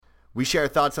We share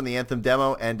thoughts on the Anthem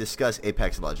demo and discuss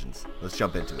Apex Legends. Let's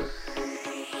jump into it.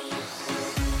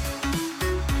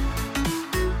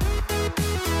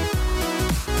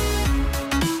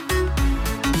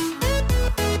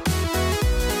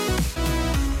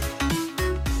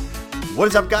 What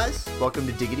is up, guys? Welcome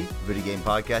to Diggity, Video Game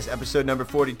Podcast, episode number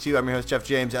 42. I'm your host, Jeff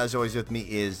James. As always, with me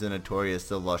is the notorious,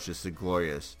 the luscious, the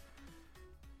glorious,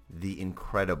 the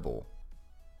incredible,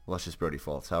 luscious Brody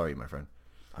Fultz. How are you, my friend?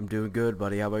 I'm doing good,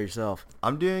 buddy. How about yourself?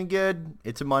 I'm doing good.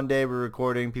 It's a Monday. We're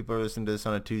recording. People are listening to this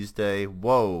on a Tuesday.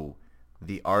 Whoa.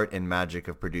 The art and magic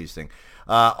of producing.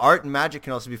 Art and magic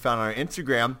can also be found on our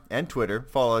Instagram and Twitter.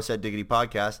 Follow us at Diggity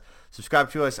Podcast. Subscribe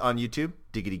to us on YouTube,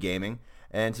 Diggity Gaming.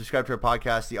 And subscribe to our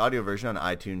podcast, the audio version, on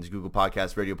iTunes, Google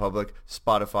Podcasts, Radio Public,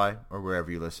 Spotify, or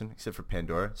wherever you listen, except for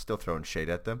Pandora. Still throwing shade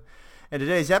at them. And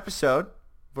today's episode,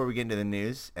 before we get into the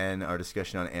news and our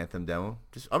discussion on Anthem demo,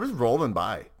 I'm just rolling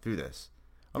by through this.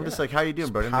 I'm just like, how you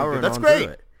doing, Brendan? That's great.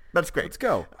 That's great. Let's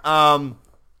go.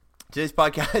 Today's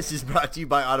podcast is brought to you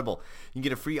by Audible. You can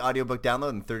get a free audiobook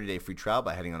download and 30-day free trial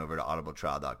by heading on over to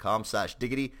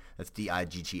audibletrial.com/diggity. That's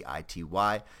Diggity. You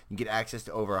can get access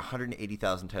to over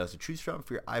 180,000 titles to choose from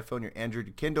for your iPhone, your Android,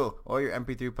 your Kindle, or your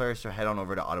MP3 player. So head on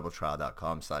over to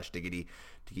audibletrial.com/diggity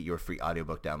to get your free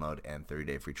audiobook download and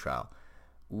 30-day free trial.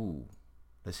 Ooh,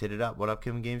 let's hit it up. What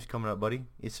upcoming games coming up, buddy?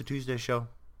 It's a Tuesday show.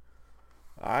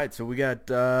 All right, so we got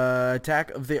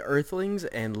Attack of the Earthlings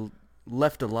and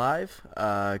Left Alive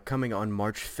coming on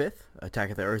March 5th. Attack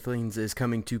of the Earthlings is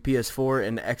coming to PS4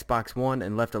 and Xbox One,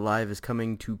 and Left Alive is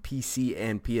coming to PC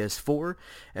and PS4.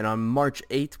 And on March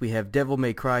 8th, we have Devil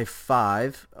May Cry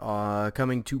 5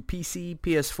 coming to PC,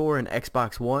 PS4, and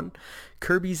Xbox One.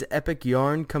 Kirby's Epic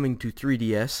Yarn coming to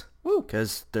 3DS. Woo!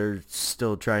 Because they're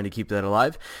still trying to keep that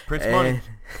alive. Prince money.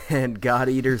 And God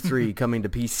Eater 3 coming to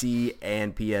PC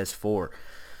and PS4.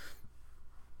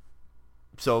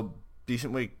 So,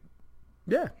 decent week.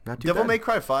 Yeah, not too Devil bad. May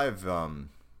Cry 5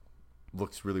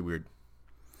 looks really weird.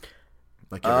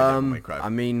 Like every Devil May Cry. I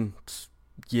mean,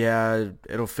 yeah,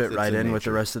 it'll fit It's right in in with the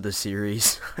nature. rest of the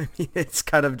series. I mean, it's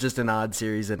kind of just an odd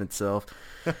series in itself.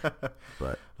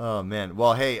 But Oh, man.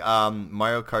 Well, hey,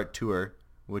 Mario Kart Tour,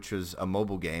 which was a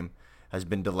mobile game, has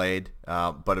been delayed.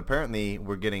 But apparently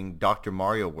we're getting Dr.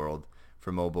 Mario World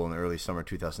for mobile in early summer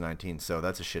 2019. So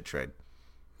that's a shit trade.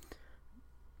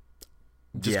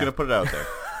 Just going to put it out there.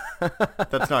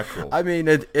 That's not cool. I mean,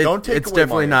 Don't take it's away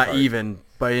definitely Mario not Kart. even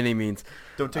by any means.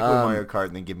 Don't take away Mario Kart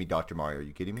and then give me Dr. Mario. Are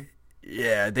you kidding me?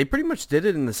 Yeah, they pretty much did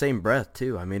it in the same breath,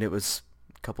 too. I mean, it was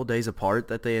a couple days apart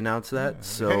that they announced that. Yeah.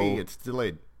 So Hey, it's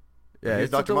delayed. yeah, Here's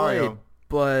it's Dr. delayed, Mario.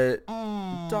 but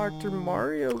Dr.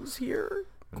 Mario's here?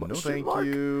 No, thank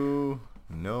you.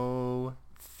 No,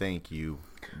 thank you,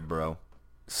 bro.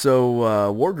 So,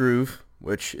 Wargroove,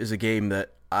 which is a game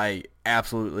that I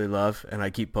absolutely love and I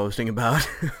keep posting about,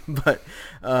 but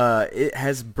it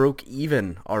has broke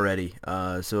even already.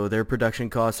 So their production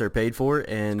costs are paid for,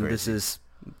 and this is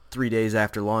 3 days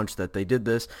after launch that they did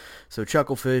this. So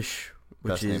Chucklefish,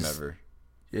 which Best name ever.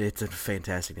 It's a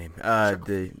fantastic name.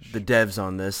 The devs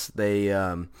on this, they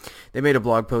made a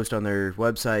blog post on their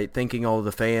website thanking all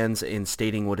the fans and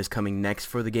stating what is coming next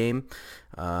for the game.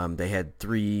 They had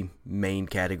three main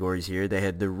categories here. They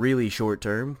had the really short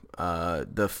term.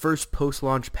 The first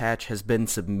post-launch patch has been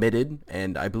submitted,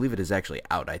 and I believe it is actually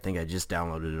out. I think I just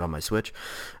downloaded it on my Switch.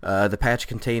 The patch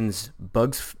contains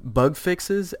bug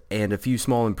fixes and a few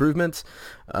small improvements.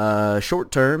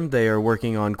 Short term, they are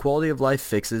working on quality of life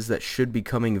fixes that should be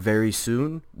coming very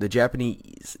soon. The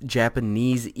Japanese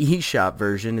eShop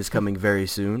version is coming very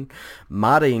soon.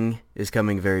 Modding is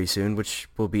coming very soon, which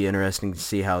will be interesting to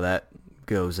see how that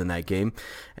goes in that game.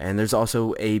 And there's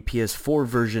also a PS4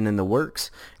 version in the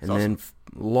works. And then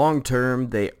long term,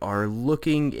 they are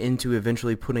looking into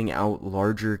eventually putting out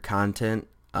larger content,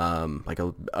 like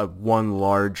a one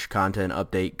large content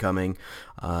update coming,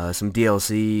 some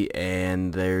DLC,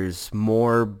 and there's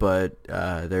more, but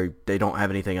they don't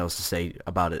have anything else to say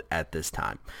about it at this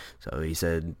time. So he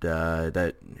said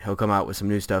that he'll come out with some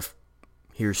new stuff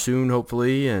here soon,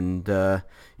 hopefully, and yeah.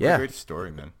 What a great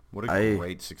story, man. What a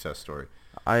great success story.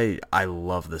 I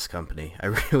love this company. I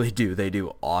really do. They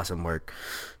do awesome work.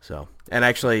 So, and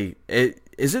actually,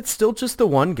 is it still just the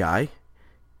one guy?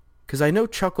 Because I know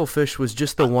Chucklefish was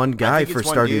just the one guy for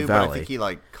Stardew Valley. But I think he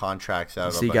contracts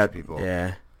out So a he bunch got of people.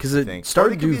 yeah. Because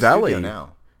Stardew Valley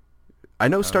now. I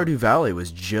know Stardew Valley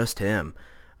was just him,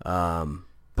 but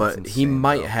insane, he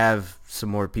might bro. have some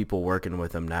more people working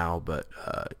with him now. But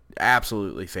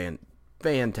absolutely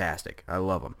fantastic. I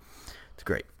love him. It's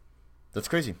great. That's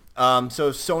crazy.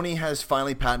 So Sony has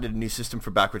finally patented a new system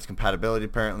for backwards compatibility,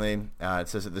 apparently. It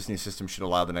says that this new system should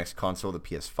allow the next console, the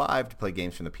PS5, to play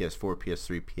games from the PS4,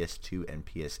 PS3, PS2, and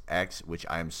PSX, which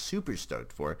I am super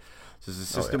stoked for. So the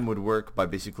system would work by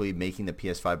basically making the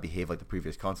PS5 behave like the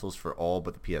previous consoles for all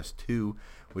but the PS2,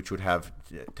 which would have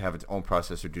to have its own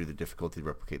processor due to the difficulty to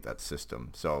replicate that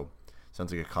system. So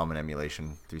sounds like a common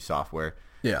emulation through software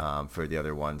for the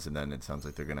other ones. And then it sounds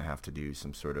like they're going to have to do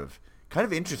some sort of... Kind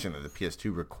of interesting that the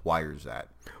PS2 requires that.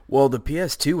 Well, the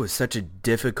PS2 was such a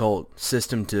difficult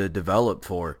system to develop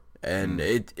for, and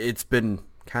it's been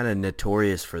kind of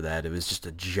notorious for that. It was just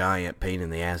a giant pain in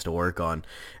the ass to work on.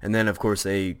 And then, of course,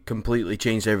 they completely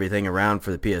changed everything around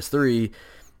for the PS3,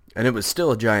 and it was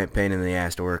still a giant pain in the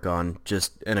ass to work on,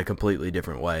 just in a completely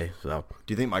different way. So,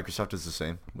 do you think Microsoft does the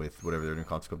same with whatever their new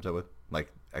console comes out with? Like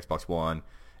Xbox One,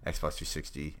 Xbox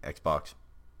 360, Xbox?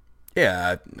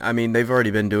 Yeah, I mean, they've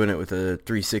already been doing it with the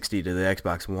 360 to the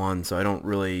Xbox One, so I don't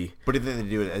really... But do you think they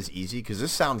do it as easy? Because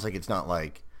this sounds like it's not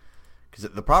like... Because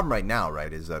the problem right now,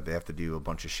 right, is that they have to do a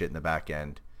bunch of shit in the back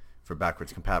end for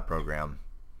backwards compat program.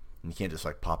 And you can't just,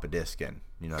 like, pop a disc in.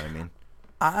 You know what I mean?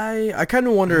 I kind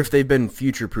of wonder if they've been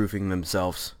future-proofing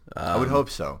themselves. I would hope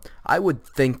so. I would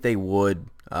think they would.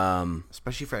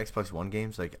 Especially for Xbox One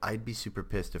games. Like, I'd be super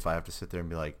pissed if I have to sit there and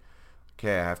be like,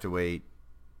 okay, I have to wait...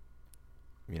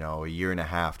 a year and a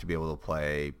half to be able to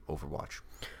play Overwatch.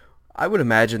 I would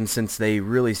imagine since they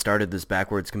really started this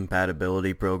backwards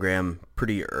compatibility program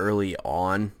pretty early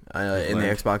on in the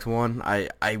Xbox One,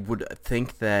 I would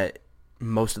think that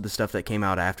most of the stuff that came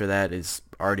out after that is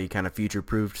already kind of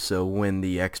future-proofed, so when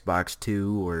the Xbox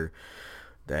 2 or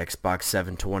the Xbox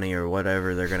 720 or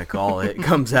whatever they're going to call it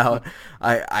comes out,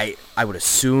 I would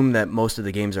assume that most of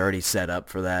the games are already set up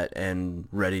for that and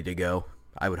ready to go.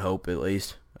 I would hope, at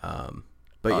least.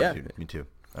 But yeah, dude, me too.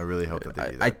 I really hope that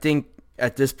they do that. I think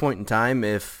at this point in time,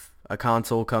 if a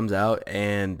console comes out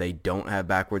and they don't have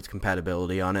backwards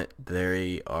compatibility on it,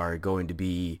 they are going to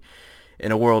be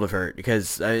in a world of hurt.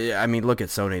 Because I mean, look at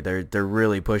Sony; they're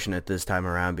really pushing it this time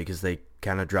around because they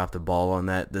kind of dropped the ball on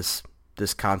that this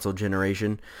console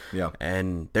generation. Yeah,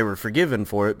 and they were forgiven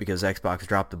for it because Xbox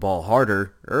dropped the ball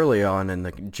harder early on in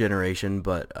the generation.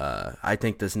 But I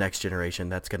think this next generation,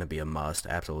 that's going to be a must.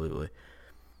 Absolutely.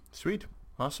 Sweet.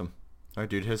 Awesome. All right,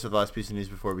 dude, here's the last piece of news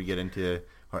before we get into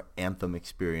our Anthem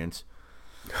experience.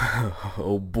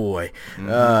 Oh, boy.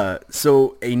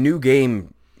 So a new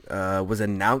game was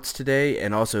announced today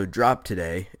and also dropped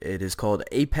today. It is called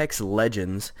Apex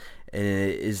Legends, and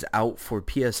it is out for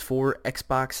PS4,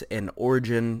 Xbox, and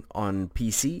Origin on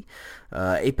PC.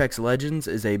 Apex Legends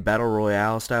is a Battle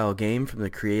Royale style game from the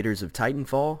creators of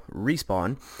Titanfall,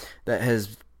 Respawn, that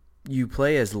has... You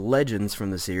play as legends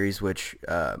from the series, which,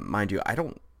 mind you, I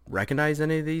don't recognize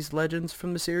any of these legends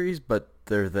from the series, but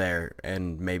they're there,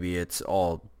 and maybe it's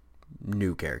all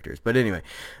new characters. But anyway,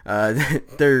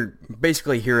 they're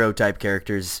basically hero-type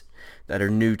characters that are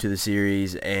new to the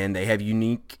series, and they have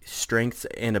unique strengths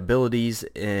and abilities,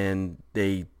 and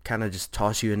they kind of just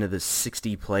toss you into the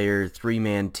 60-player,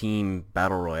 3-man team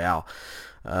Battle Royale.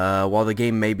 While the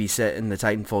game may be set in the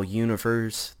Titanfall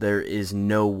universe, there is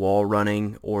no wall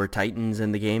running or Titans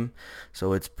in the game,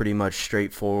 so it's pretty much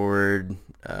straightforward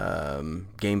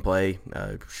gameplay,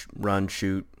 run,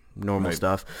 shoot, normal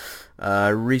stuff.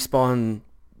 Respawn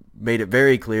made it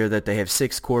very clear that they have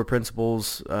 6 core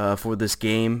principles for this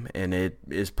game, and it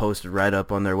is posted right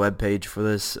up on their webpage for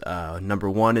this. Number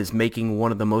 1 is making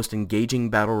one of the most engaging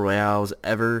battle royales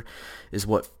ever is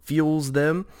what fuels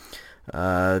them.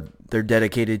 They're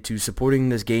dedicated to supporting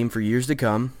this game for years to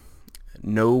come.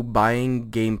 No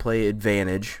buying gameplay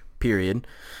advantage, period.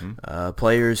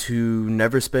 Players who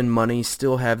never spend money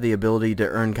still have the ability to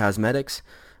earn cosmetics.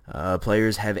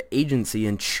 Players have agency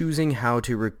in choosing how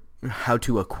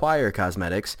to acquire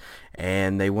cosmetics,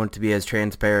 and they want to be as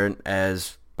transparent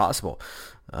as possible.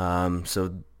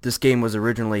 So this game was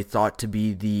originally thought to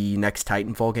be the next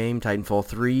Titanfall game, Titanfall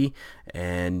 3,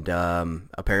 and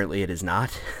apparently it is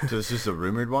not. So this is a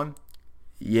rumored one?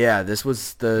 Yeah, this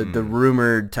was the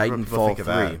rumored Titanfall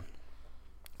 3.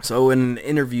 So in an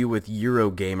interview with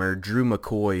Eurogamer, Drew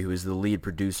McCoy, who is the lead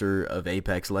producer of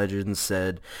Apex Legends,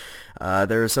 said,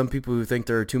 there are some people who think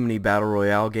there are too many Battle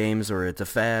Royale games or it's a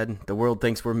fad. The world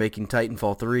thinks we're making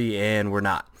Titanfall 3, and we're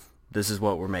not. This is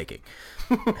what we're making.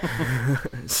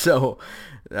 So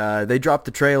they dropped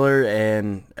the trailer,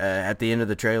 and at the end of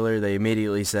the trailer, they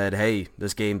immediately said, hey,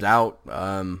 this game's out.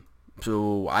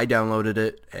 So I downloaded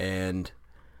it and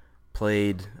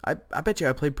played. I bet you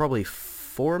I played probably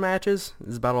 4 matches.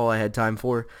 This is about all I had time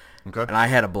for. Okay. And I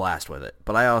had a blast with it.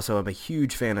 But I also am a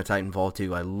huge fan of Titanfall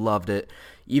 2. I loved it.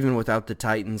 Even without the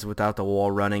Titans, without the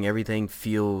wall running, everything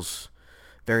feels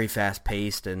very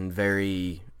fast-paced and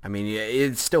very... I mean,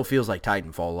 it still feels like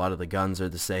Titanfall. A lot of the guns are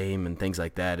the same and things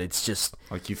like that. It's just...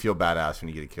 Like you feel badass when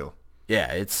you get a kill.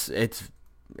 Yeah, it's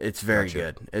very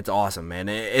good. It's awesome, man.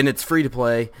 And it's free to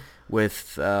play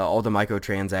with all the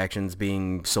microtransactions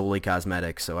being solely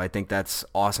cosmetic. So I think that's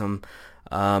awesome.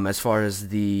 As far as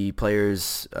the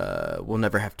players will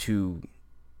never have to...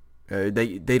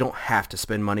 they don't have to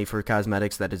spend money for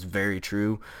cosmetics. That is very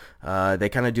true. They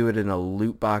kind of do it in a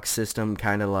loot box system,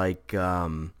 kind of like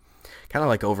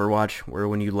Overwatch, where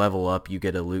when you level up, you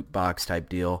get a loot box type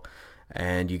deal,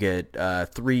 and you get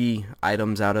 3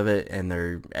 items out of it, and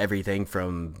they're everything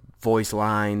from voice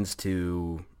lines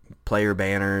to player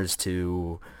banners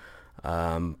to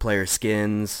player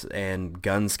skins and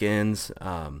gun skins.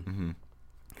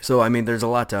 So, I mean, there's a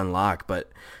lot to unlock,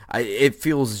 but it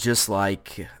feels just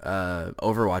like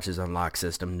Overwatch's unlock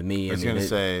system to me. I was going to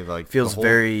say, like, feels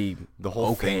the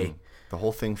whole okay. thing, the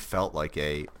whole thing felt like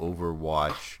a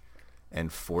Overwatch and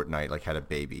Fortnite like had a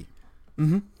baby,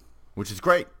 which is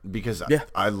great because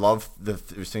I love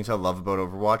there's things I love about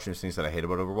Overwatch and there's things that I hate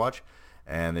about Overwatch,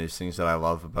 and there's things that I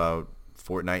love about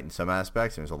Fortnite in some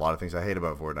aspects, and there's a lot of things I hate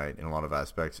about Fortnite in a lot of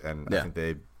aspects, and I think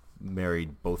they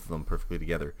married both of them perfectly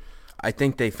together. I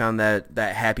think they found that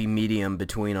happy medium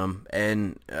between them,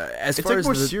 and as it's far like as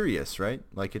more serious, right?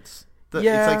 Like it's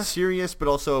like serious, but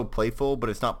also playful, but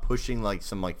it's not pushing like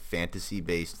some like fantasy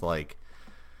based like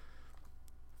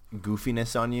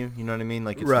goofiness on you. You know what I mean?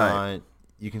 Like it's not.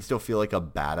 You can still feel like a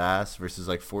badass versus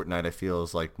like Fortnite. I feel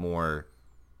is like more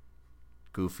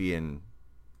goofy and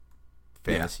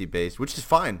fantasy based, which is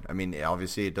fine. I mean,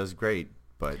 obviously it does great,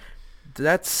 but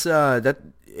that's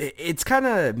it's kind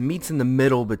of meets in the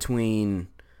middle between.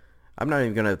 I'm not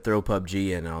even gonna throw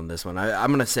PUBG in on this one.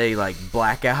 I'm gonna say like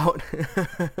Blackout.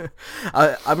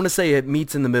 I'm gonna say it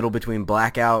meets in the middle between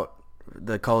Blackout,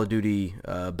 the Call of Duty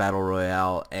Battle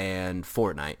Royale, and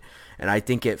Fortnite. And I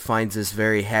think it finds this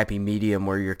very happy medium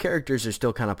where your characters are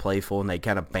still kind of playful and they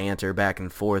kind of banter back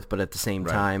and forth, but at the same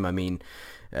time, I mean,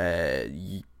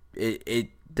 there's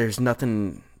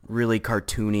nothing really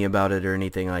cartoony about it or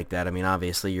anything like that. I mean,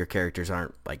 obviously your characters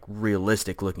aren't like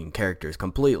realistic looking characters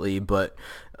completely, but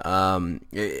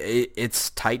it's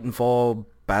Titanfall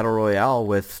Battle Royale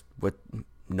with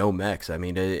no mechs. I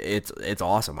mean, it's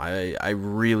awesome. I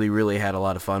really, really had a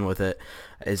lot of fun with it.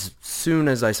 As soon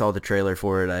as I saw the trailer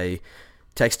for it, I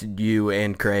texted you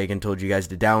and Craig and told you guys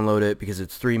to download it because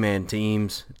it's 3-man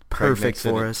teams. Perfect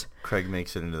for us. Craig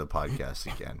makes it into the podcast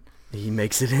again. He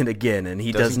makes it in again, and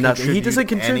he does nothing. He doesn't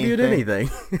contribute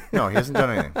anything. No, he hasn't done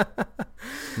anything.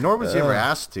 Nor was he ever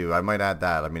asked to. I might add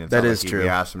that. I mean, it's that not is like true. We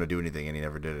asked him to do anything, and he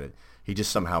never did it. He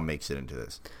just somehow makes it into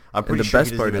this. I'm pretty sure he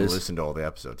doesn't even listen to all the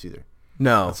episodes either.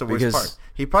 No, that's the worst part.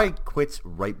 He probably quits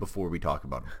right before we talk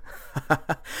about him.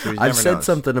 So I've said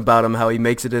something about him, how he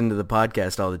makes it into the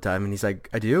podcast all the time, and he's like,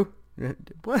 I do?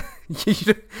 What?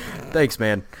 Thanks,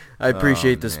 man. I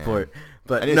appreciate the support.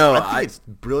 But no, I think it's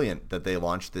brilliant that they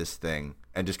launched this thing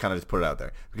and just kind of just put it out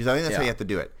there. Because I think that's how you have to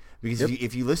do it. Because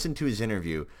if you listen to his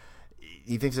interview,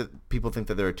 he thinks that people think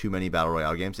that there are too many Battle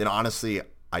Royale games. And honestly,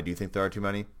 I do think there are too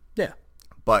many. Yeah.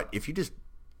 But if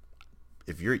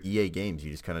you're EA Games,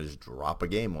 you just kind of just drop a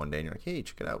game one day and you're like, hey,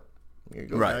 check it out. Here you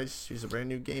go, guys. Here's a brand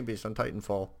new game based on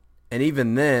Titanfall. And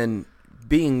even then,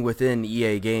 being within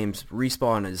EA Games,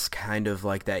 Respawn is kind of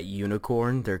like that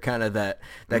unicorn. They're kind of that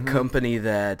company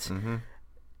that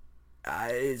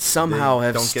somehow they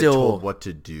have don't still get told what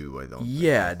to do. I don't.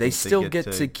 Yeah, think. they still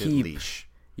get to keep. Leash.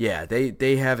 Yeah,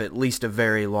 they have at least a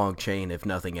very long chain, if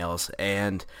nothing else,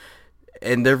 and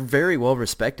they're very well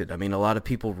respected. I mean, a lot of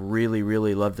people really,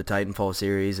 really love the Titanfall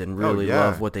series and really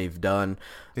love what they've done.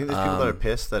 I think there's people that are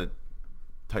pissed that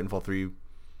Titanfall 3.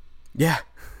 Yeah.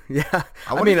 Yeah.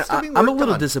 I mean, I'm a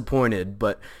little disappointed,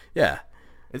 but yeah.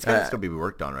 It's going to still be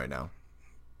worked on right now.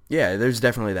 Yeah, there's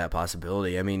definitely that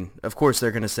possibility. I mean, of course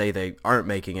they're going to say they aren't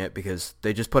making it because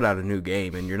they just put out a new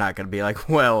game, and you're not going to be like,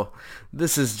 well,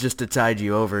 this is just to tide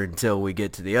you over until we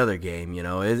get to the other game. You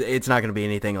know, it's not going to be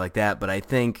anything like that. But I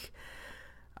think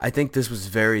this was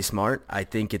very smart. I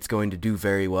think it's going to do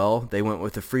very well. They went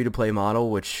with a free-to-play model,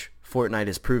 which Fortnite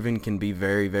has proven can be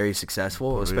very, very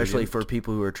successful, especially for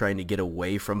people who are trying to get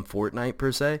away from Fortnite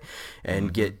per se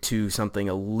and get to something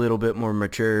a little bit more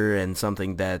mature and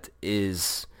something that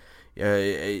is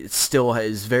it still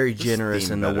is very generous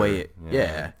in the way it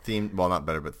themed, well, not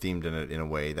better, but themed in a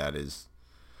way that is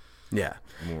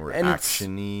more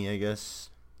action-y, I guess.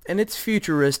 And it's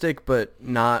futuristic, but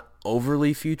not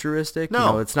overly futuristic.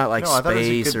 No. It's not like I thought it was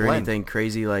a space good or blend. anything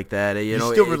crazy like that. You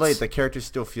still relate. The characters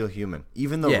still feel human.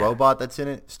 Even the robot that's in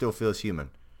it still feels human.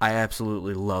 I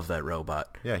absolutely love that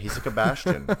robot. Yeah, he's like a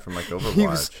Bastion from like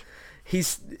Overwatch.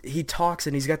 He talks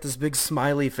and he's got this big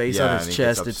smiley face on his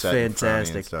chest. It's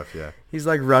fantastic. Stuff, yeah. He's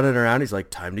like running around. He's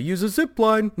like, time to use a zip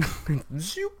line.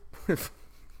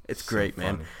 It's great,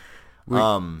 man.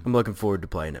 I'm looking forward to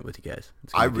playing it with you guys.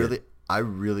 I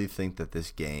really think that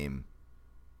this game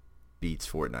beats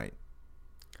Fortnite.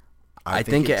 I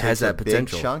think it has that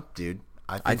potential. Big chunk, dude.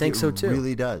 I think so too. It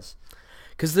really does.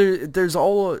 Because there's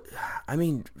I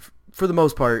mean, for the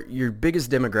most part, your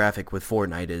biggest demographic with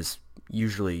Fortnite is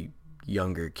usually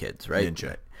younger kids, right?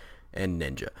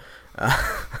 Ninja.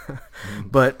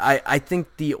 But I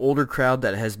think the older crowd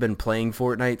that has been playing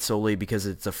Fortnite solely because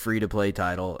it's a free-to-play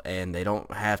title and they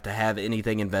don't have to have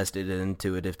anything invested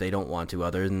into it if they don't want to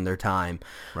other than their time.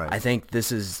 Right. I think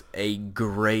this is a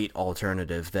great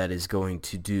alternative that is going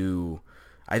to do...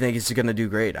 I think it's going to do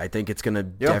great. I think it's going to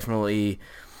definitely...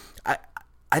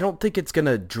 I don't think it's going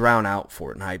to drown out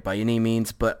Fortnite by any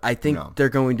means, but I think they're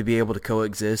going to be able to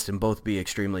coexist and both be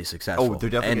extremely successful. Oh, they're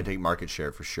definitely going to take market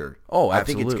share for sure. Oh, absolutely. I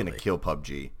think it's going to kill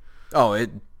PUBG. Oh,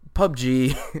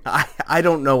 PUBG, I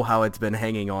don't know how it's been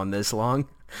hanging on this long,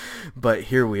 but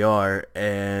here we are,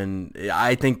 and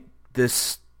I think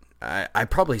this... I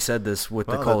probably said this with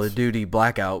the Call of Duty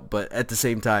Blackout, but at the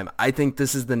same time, I think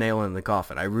this is the nail in the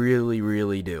coffin. I really,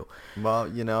 really do. Well,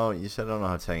 you said I don't know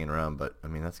how it's hanging around, but I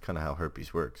mean that's kind of how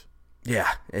herpes works.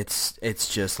 Yeah, it's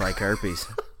just like herpes.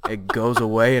 It goes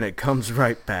away and it comes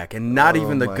right back, and not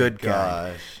even the good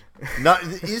kind.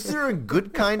 Is there a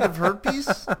good kind of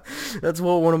herpes? That's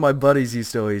what one of my buddies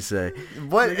used to always say.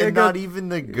 What? And not even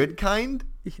the good kind?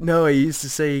 No, he used to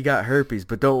say he got herpes,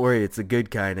 but don't worry, it's the good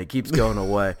kind. It keeps going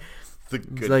away. The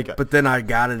good kind. But then I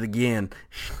got it again.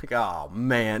 Like, oh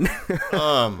man.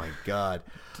 Oh my god.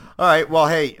 All right. Well,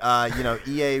 hey,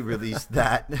 EA released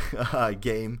that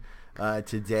game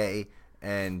today,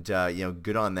 and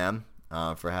good on them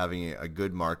for having a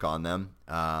good mark on them.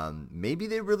 Maybe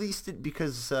they released it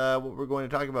because what we're going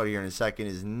to talk about here in a second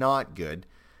is not good,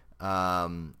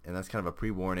 and that's kind of a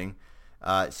pre-warning.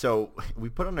 So we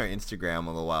put on our Instagram a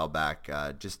little while back,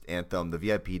 just Anthem, the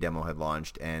VIP demo had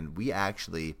launched, and we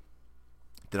actually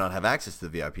did not have access to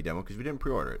the VIP demo because we didn't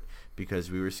pre-order it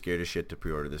because we were scared as shit to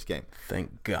pre-order this game.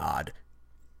 Thank God.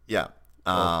 Yeah.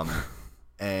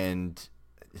 And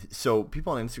so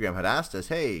people on Instagram had asked us,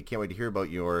 hey, can't wait to hear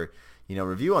about your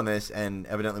review on this, and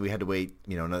evidently we had to wait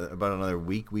about another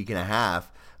week and a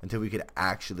half until we could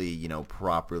actually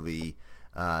properly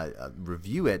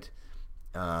review it.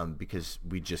 Because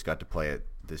we just got to play it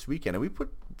this weekend, and we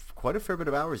put quite a fair bit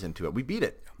of hours into it. We beat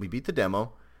it. We beat the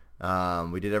demo.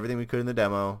 We did everything we could in the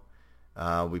demo.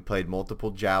 We played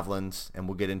multiple javelins, and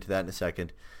we'll get into that in a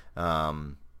second.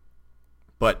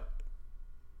 But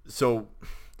so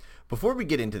before we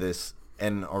get into this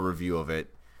and our review of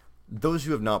it, those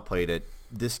who have not played it,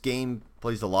 this game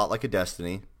plays a lot like a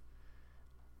Destiny.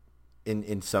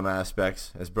 In some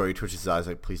aspects, as Brody twitches his eyes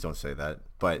like, please don't say that.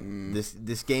 But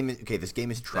this game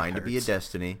is trying to be a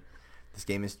Destiny. This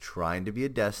game is trying to be a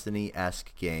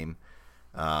Destiny-esque game.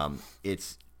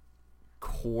 Its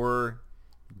core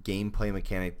gameplay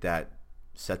mechanic that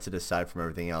sets it aside from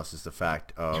everything else is the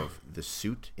fact of the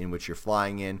suit in which you're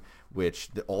flying in, which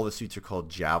all the suits are called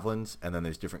javelins, and then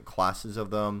there's different classes of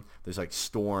them. There's like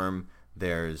Storm.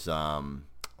 There's oh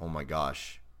my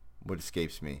gosh, what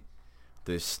escapes me?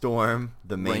 There's Storm,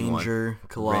 the main Ranger,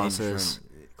 one.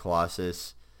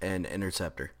 Colossus, and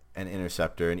Interceptor.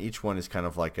 And each one is kind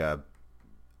of like a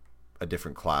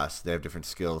different class. They have different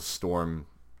skills. Storm,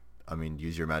 I mean,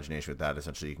 use your imagination with that.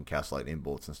 Essentially, you can cast lightning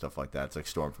bolts and stuff like that. It's like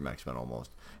Storm from X-Men almost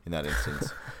in that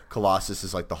instance. Colossus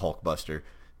is like the Hulkbuster.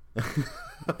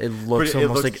 It looks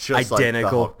almost like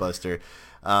identical. Like the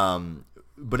Hulkbuster.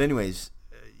 But anyways,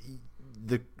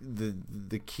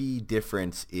 the key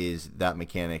difference is that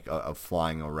mechanic of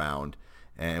flying around,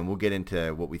 and we'll get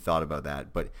into what we thought about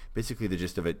that. But basically, the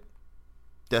gist of it,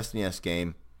 Destiny-esque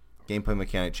game, gameplay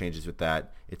mechanic changes with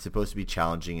that. It's supposed to be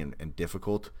challenging and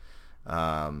difficult,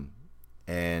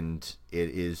 and it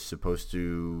is supposed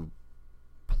to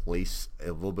place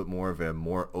a little bit more of a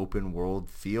more open world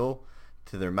feel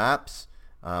to their maps,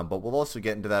 but we'll also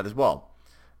get into that as well.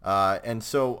 And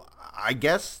so I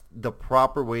guess the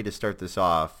proper way to start this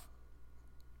off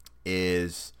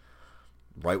is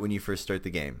right when you first start the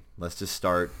game. Let's just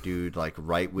start, dude, like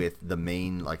right with the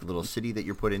main like little city that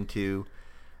you're put into.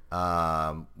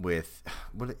 With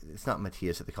it's not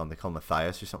Matthias that they call him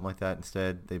Matthias or something like that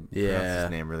instead. They pronounce his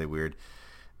name really weird.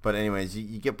 But anyways,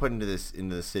 you get put into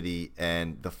the city,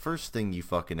 and the first thing you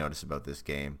fucking notice about this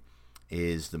game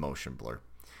is the motion blur.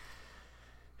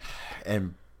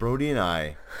 And Brody and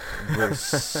I were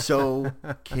so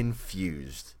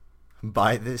confused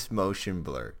by this motion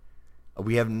blur.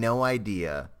 We have no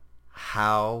idea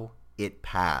how it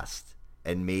passed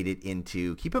and made it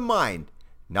into, keep in mind,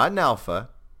 not an alpha,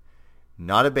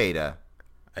 not a beta,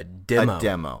 a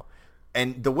demo.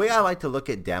 And the way I like to look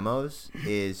at demos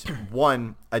is,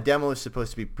 one, a demo is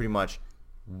supposed to be pretty much...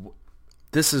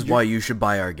 This is why you should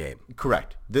buy our game.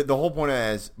 Correct. The whole point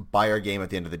is buy our game at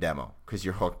the end of the demo because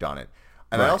you're hooked on it.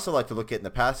 And right. I also like to look at in the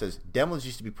past as demos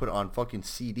used to be put on fucking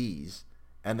CDs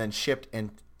and then shipped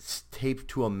and taped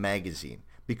to a magazine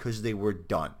because they were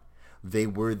done. They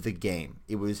were the game.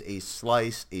 It was a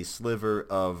sliver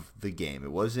of the game.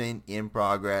 It wasn't in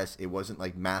progress. It wasn't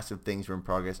like massive things were in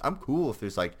progress. I'm cool if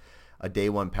there's like a day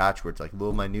one patch where it's like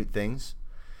little minute things,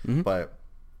 but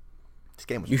this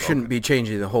game was broken. Shouldn't be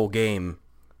changing the whole game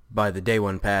by the day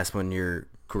one pass when you're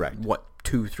correct. What,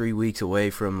 2-3 weeks away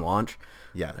from launch?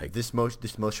 Yeah, like this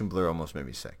motion blur almost made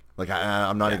me sick. Like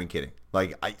I'm not even kidding.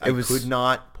 Like I could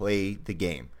not play the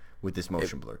game with this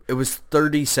motion blur. It was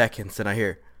 30 seconds, and I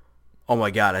hear, "Oh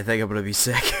my god, I think I'm gonna be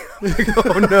sick."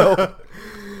 Oh no,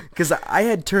 because I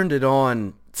had turned it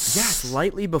on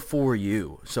slightly before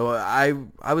you, so I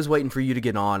was waiting for you to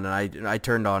get on, and I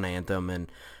turned on Anthem, and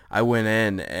I went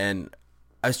in, and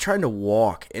I was trying to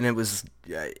walk, and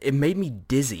it made me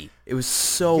dizzy. It was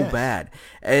so bad,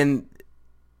 and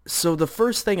so the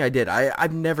first thing I did,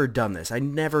 I've never done this. I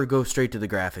never go straight to the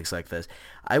graphics like this.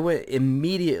 I went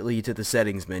immediately to the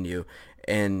settings menu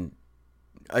and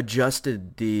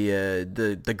adjusted the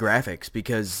graphics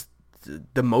because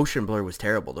the motion blur was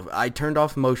terrible. I turned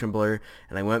off motion blur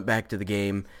and I went back to the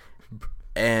game,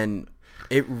 and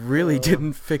it really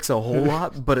didn't fix a whole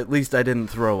lot, but at least I didn't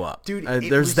throw up. Dude,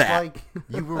 there's that. Like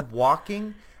you were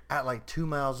walking at like 2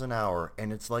 miles an hour,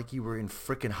 and it's like you were in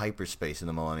freaking hyperspace in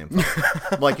the Millennium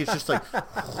Falcon. Like it's just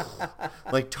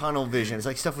like tunnel vision. It's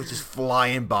like stuff was just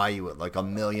flying by you at like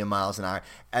 1,000,000 miles an hour.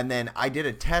 And then I did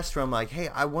a test where I'm like, hey,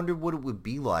 I wonder what it would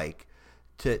be like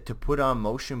to put on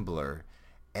motion blur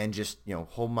and just,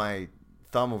 hold my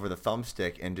thumb over the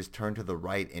thumbstick and just turn to the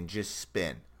right and just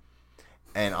spin.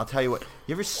 And I'll tell you what,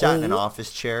 you ever sat in an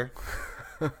office chair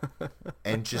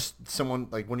and just someone,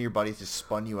 like one of your buddies just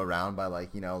spun you around by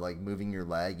like moving your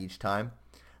leg each time?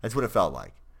 That's what it felt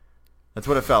like.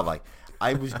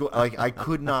 I was I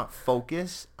could not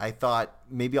focus. I thought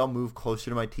maybe I'll move closer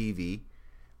to my TV.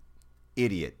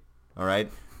 Idiot. All right.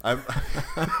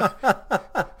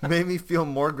 Made me feel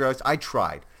more gross. I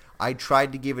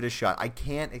tried to give it a shot. I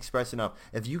can't express enough.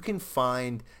 If you can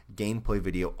find gameplay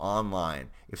video online,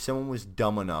 if someone was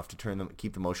dumb enough to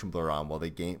keep the motion blur on while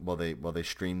they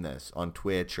stream this on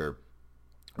Twitch or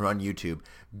on YouTube,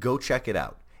 go check it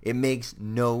out. It makes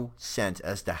no sense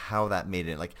as to how that made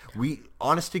it. Like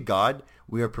honest to God,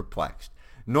 we are perplexed.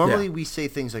 Normally we say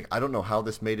things like, I don't know how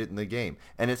this made it in the game.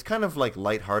 And it's kind of like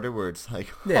lighthearted where it's like,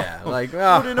 what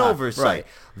an oversight. Right.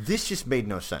 This just made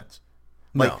no sense.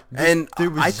 Like, and there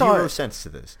was zero sense to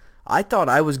this. I thought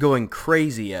I was going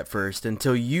crazy at first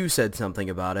until you said something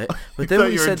about it. But then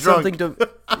we said something to...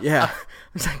 Yeah. I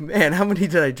was like, man, how many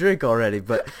did I drink already?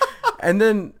 And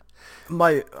then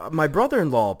my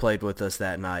brother-in-law played with us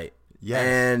that night.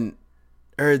 Yes.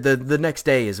 Or the next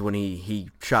day is when he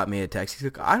shot me a text. He's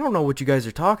like, I don't know what you guys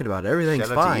are talking about. Everything's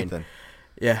Shout out fine. to Ethan.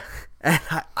 Yeah. And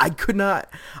I could not...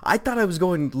 I thought I was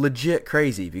going legit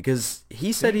crazy because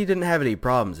he said he didn't have any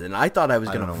problems, and I thought I was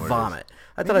going to vomit.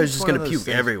 I thought I was just going to puke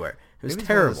everywhere. It was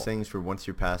terrible. One of those things where once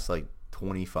you're past like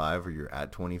 25 or you're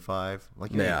at 25,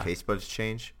 like your taste buds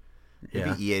change.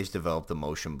 Maybe EA's developed a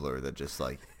motion blur that just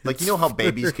like how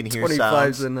babies can hear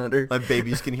sounds. And under. Like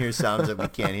babies can hear sounds that we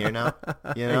can't hear now.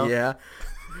 Yeah.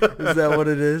 Is that what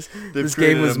it is? This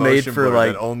game was made for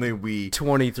like only we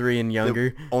 23 and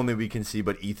younger. Only we can see,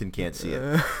 but Ethan can't see it.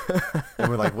 And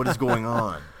we're like, what is going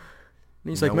on? And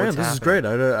he's like, man, this is great.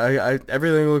 I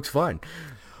everything looks fine.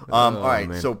 All right,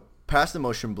 man. So past the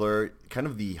motion blur, kind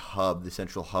of the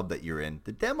central hub that you're in,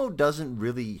 the demo doesn't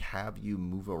really have you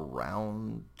move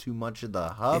around too much of the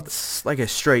hub. It's like a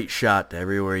straight shot to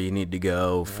everywhere you need to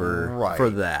go for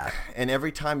that. And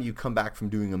every time you come back from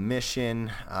doing a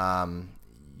mission,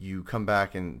 you come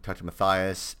back and talk to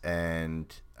Matthias,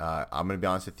 and I'm going to be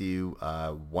honest with you,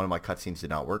 one of my cutscenes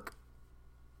did not work.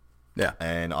 Yeah.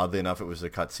 And oddly enough, it was a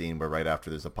cutscene where right after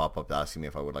there's a pop-up asking me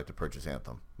if I would like to purchase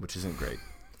Anthem, which isn't great.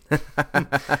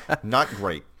 Not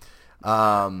great.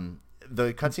 The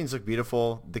cutscenes look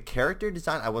beautiful. The character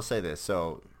design, I will say this.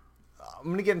 So I'm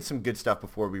going to get into some good stuff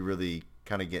before we really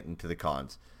kind of get into the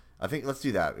cons. I think let's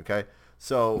do that, okay?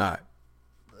 So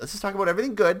let's just talk about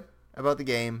everything good about the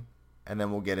game. and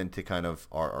then we'll get into kind of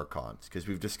our cons, because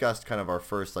we've discussed kind of our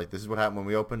first, like, this is what happened when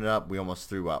we opened it up. We almost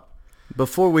threw up.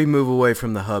 Before we move away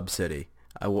from the hub city,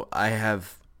 I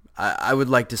would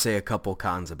like to say a couple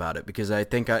cons about it, because I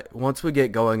think once we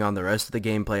get going on the rest of the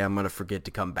gameplay, I'm going to forget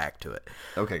to come back to it.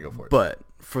 Okay, go for it. But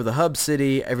for the hub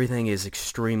city, everything is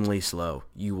extremely slow.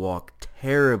 You walk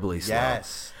terribly slow.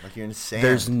 Yes, like you're insane.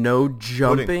 There's no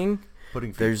jumping.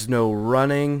 Pudding feet. There's no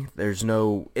running. There's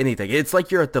no anything. It's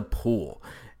like you're at the pool,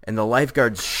 and the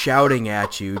lifeguard's shouting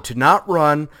at you to not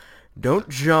run, don't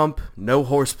jump, no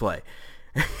horseplay.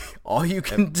 All you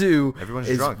can do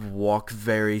is drunk. walk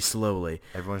very slowly.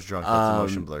 Everyone's drunk. That's a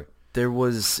motion blur. There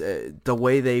was the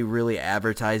way they really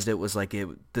advertised it was like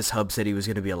this hub city was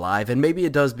going to be alive, and maybe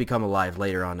it does become alive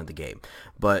later on in the game.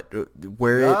 But the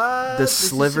sliver, this is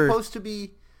supposed to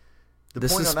be.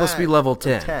 This is supposed to be level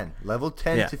 10. Level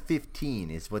 10 to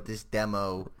 15 is what this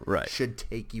demo Right. should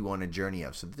take you on a journey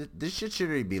of. So this shit should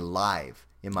already be live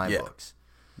in my books.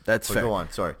 That's fair. Go on,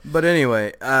 sorry. But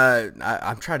anyway,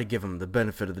 I'm trying to give him the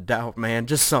benefit of the doubt, man.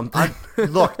 Just something.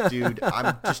 Look, dude,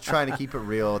 I'm just trying to keep it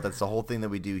real. That's the whole thing that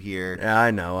we do here. Yeah,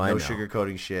 I know. No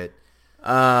sugarcoating shit.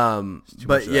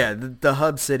 But yeah, the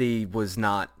hub city was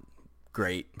not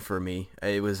great for me.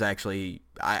 It was actually,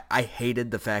 I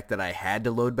hated the fact that I had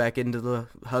to load back into the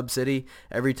hub city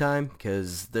every time,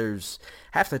 because there's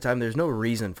half the time there's no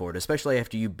reason for it, especially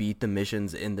after you beat the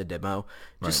missions in the demo.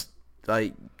 Just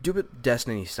like do it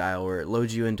Destiny style, where it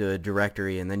loads you into a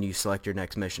directory and then you select your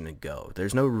next mission and go.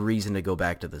 There's no reason to go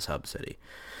back to this hub city.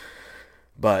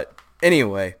 But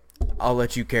anyway, I'll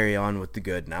let you carry on with the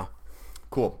good now.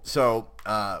 Cool. So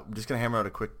I'm just gonna hammer out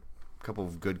a quick couple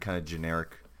of good kind of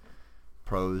generic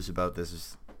pros about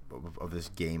this of this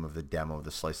game, of the demo, of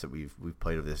the slice that we've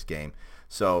played of this game.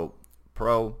 So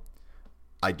pro,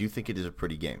 I do think it is a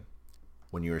pretty game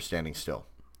when you are standing still,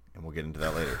 and we'll get into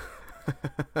that later.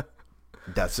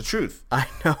 That's the truth. I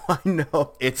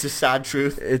know. It's a sad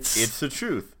truth. It's the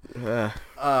truth. Yeah.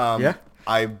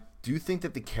 I do think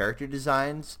that the character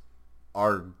designs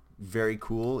are very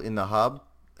cool in the hub.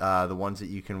 The ones that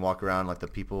you can walk around, like the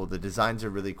people, the designs are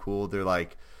really cool. They're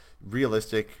like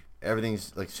realistic.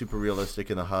 Everything's like super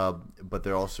realistic in the hub, but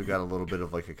they're also got a little bit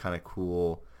of like a kind of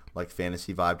cool like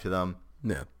fantasy vibe to them.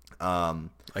 Yeah.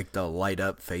 Like the light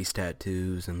up face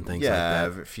tattoos and things like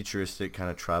that. that. Futuristic kind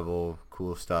of tribal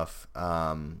cool stuff.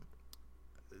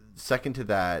 Second to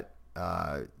that,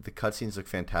 the cutscenes look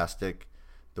fantastic.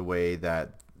 The way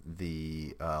that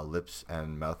the lips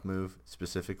and mouth move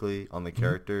specifically on the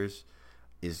characters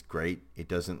is great. It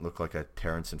doesn't look like a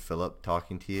Terrence and Phillip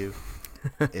talking to you.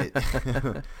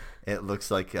 It looks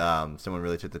like someone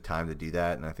really took the time to do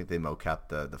that, and I think they mocapped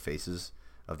the faces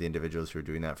of the individuals who are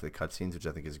doing that for the cutscenes, which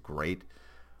I think is great.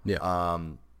 Yeah.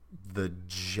 The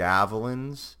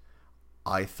javelins,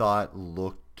 I thought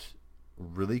looked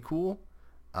really cool.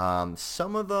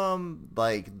 Some of them,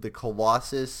 like the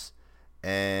Colossus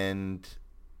and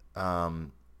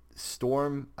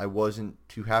Storm, I wasn't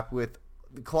too happy with.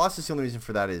 The Colossus, the only reason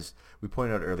for that is we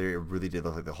pointed out earlier, it really did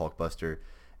look like the Hulkbuster.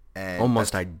 And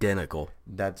almost identical.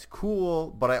 That's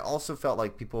cool, but I also felt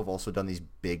like people have also done these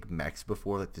big mechs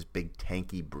before, like this big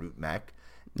tanky brute mech,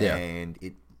 and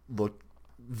it looked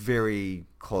very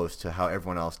close to how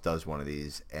everyone else does one of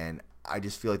these, and I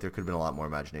just feel like there could have been a lot more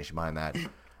imagination behind that.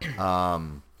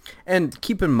 And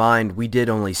keep in mind, we did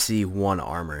only see one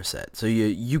armor set, so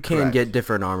you can get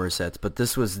different armor sets, but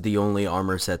this was the only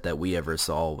armor set that we ever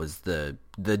saw was the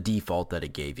default that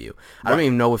it gave you. I don't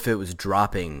even know if it was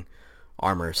dropping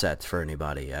armor sets for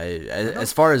anybody.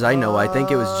 As far as I know, I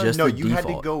think it was just the default. No, you had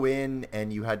to go in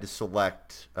and you had to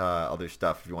select other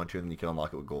stuff if you want to, and then you can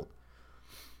unlock it with gold.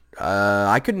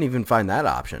 I couldn't even find that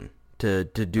option to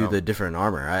do the different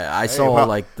armor. I saw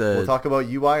like the... We'll talk about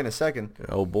UI in a second.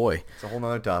 Oh boy. It's a whole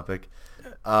nother topic.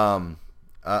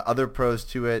 Other pros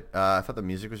to it, I thought the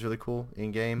music was really cool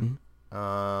in-game.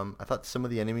 I thought some of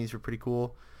the enemies were pretty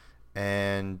cool.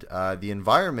 And the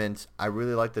environments, I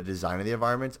really liked the design of the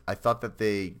environments. I thought that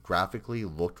they graphically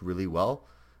looked really well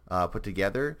put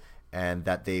together, and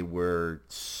that they were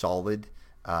solid,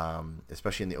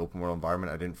 especially in the open world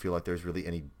environment. I didn't feel like there was really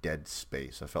any dead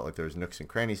space. I felt like there was nooks and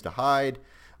crannies to hide.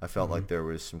 I felt like there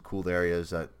was some cool areas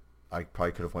that I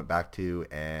probably could have went back to,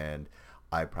 and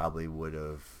I probably would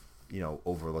have,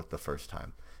 overlooked the first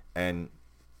time. And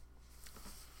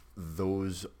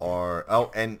those are...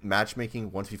 Oh, and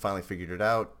matchmaking, once we finally figured it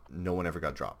out, no one ever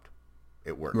got dropped.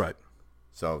 It worked. Right.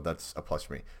 So that's a plus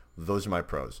for me. Those are my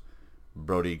pros.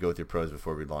 Brody, go with your pros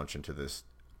before we launch into this.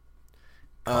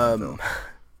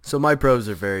 So my pros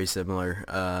are very similar.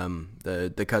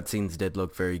 The cutscenes did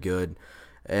look very good,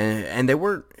 and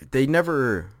they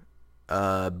never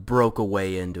broke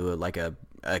away into it like a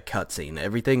cutscene.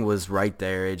 Everything was right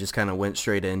there. It just kind of went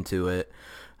straight into it.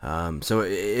 So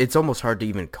it's almost hard to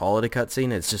even call it a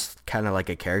cutscene. It's just kind of like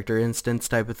a character instance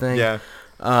type of thing. Yeah.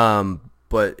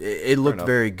 But it looked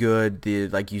very good.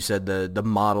 Like you said, the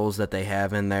models that they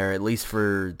have in there, at least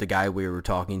for the guy we were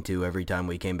talking to every time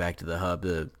we came back to the hub,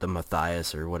 the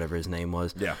Matthias or whatever his name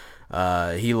was. Yeah.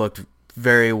 He looked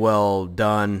very well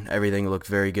done. Everything looked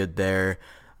very good there.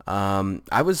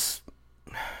 I was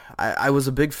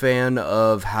a big fan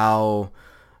of how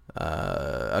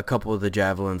a couple of the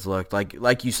javelins looked.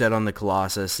 Like you said on the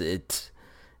Colossus,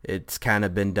 it's kind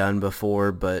of been done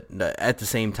before, but at the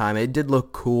same time, it did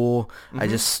look cool.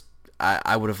 Mm-hmm.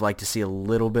 I would have liked to see a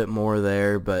little bit more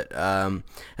there, but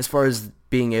as far as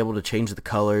being able to change the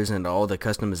colors and all the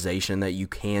customization that you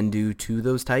can do to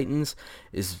those Titans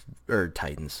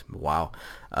wow.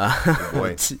 Oh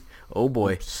boy. Oh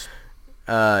boy.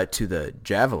 To the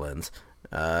javelins.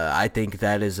 I think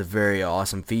that is a very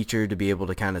awesome feature to be able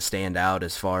to kind of stand out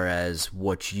as far as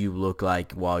what you look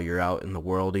like while you're out in the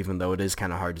world, even though it is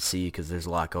kind of hard to see because there's a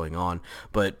lot going on.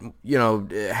 But,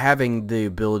 having the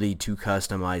ability to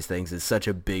customize things is such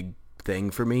a big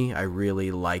thing for me. I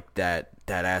really like that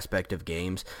aspect of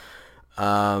games.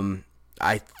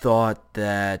 I thought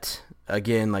that,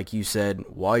 again, like you said,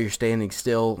 while you're standing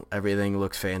still, everything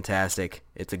looks fantastic.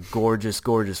 It's a gorgeous,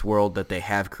 gorgeous world that they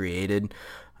have created.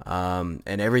 And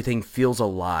everything feels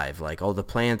alive, like all the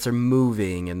plants are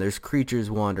moving and there's creatures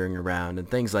wandering around and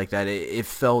things like that. It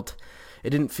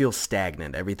didn't feel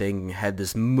stagnant. Everything had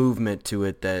this movement to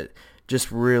it that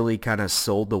just really kind of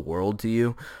sold the world to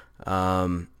you.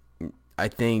 I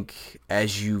think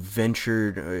as you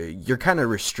ventured, you're kind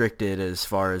of restricted as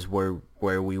far as where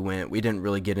we went. We didn't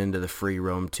really get into the free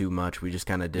roam too much. We just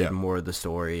kind of did more of the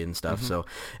story and stuff. Mm-hmm. So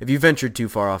if you ventured too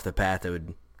far off the path, it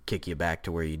would kick you back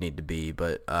to where you need to be.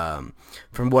 But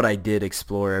from what I did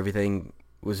explore, everything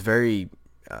was very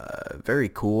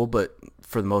cool, but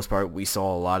for the most part we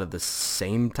saw a lot of the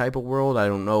same type of world. I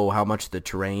don't know how much the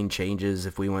terrain changes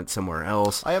if we went somewhere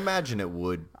else. I imagine it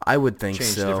would. I would think change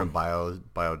so. Different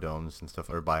biodomes and stuff,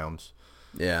 or biomes.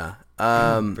 Yeah.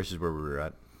 Versus where we were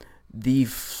at. The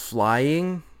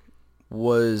flying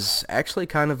was actually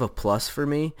kind of a plus for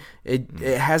me. It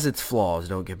has its flaws,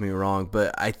 don't get me wrong,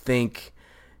 but I think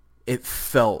it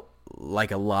felt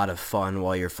like a lot of fun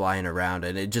while you're flying around,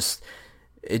 and it just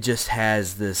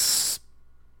has this,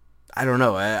 I don't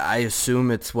know, I assume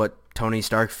it's what Tony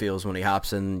Stark feels when he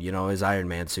hops in, his Iron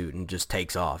Man suit and just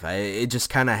takes off. It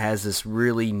just kind of has this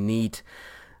really neat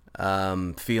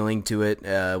feeling to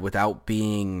it without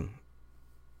being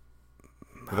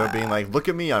like, look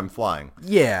at me, I'm flying.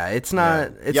 Yeah, it's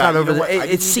not not over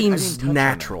it seems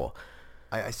natural.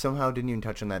 I somehow didn't even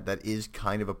touch on that. That is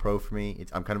kind of a pro for me.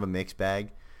 I'm kind of a mixed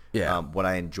bag. Yeah. What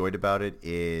I enjoyed about it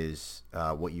is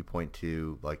what you point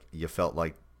to, like you felt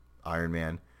like Iron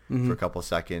Man for a couple of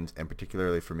seconds, and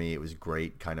particularly for me, it was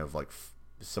great. Kind of like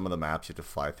some of the maps you have to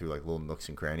fly through like little nooks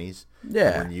and crannies.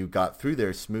 Yeah. And when you got through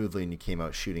there smoothly and you came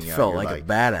out shooting out, felt like a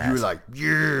badass. You were like,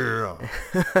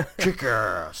 yeah, kick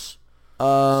ass.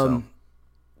 And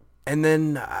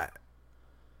then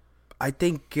I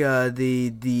think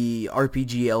the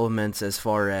RPG elements, as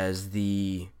far as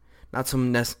the not so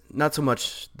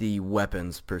much the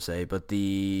weapons per se, but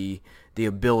the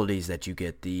abilities that you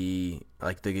get, the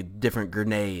different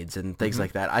grenades and things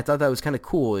like that. I thought that was kind of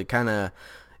cool. It kind of,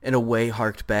 in a way,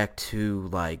 harked back to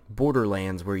like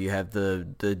Borderlands, where you have the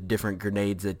different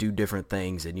grenades that do different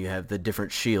things, and you have the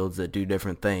different shields that do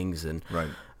different things, and right.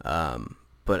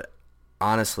 But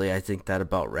honestly, I think that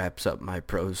about wraps up my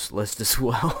pros list as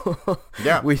well.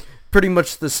 Yeah. We pretty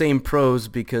much the same pros,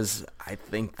 because I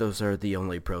think those are the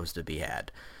only pros to be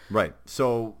had. Right.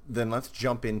 So then let's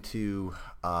jump into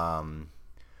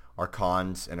our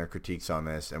cons and our critiques on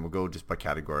this, and we'll go just by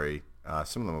category.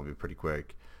 Some of them will be pretty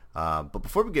quick. But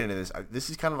before we get into this, this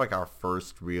is kind of like our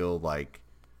first real like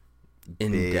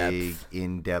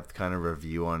in-depth kind of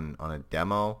review on a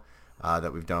demo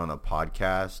that we've done on the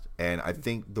podcast. And I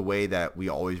think the way that we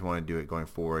always want to do it going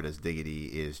forward as Diggity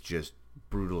is just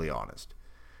brutally honest.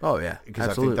 Oh, yeah, because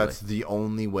absolutely. I think that's the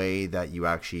only way that you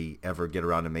actually ever get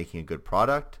around to making a good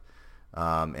product.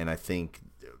 And I think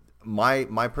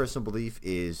my personal belief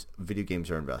is video games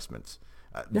are investments.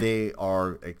 They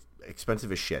are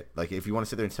expensive as shit. Like, if you want to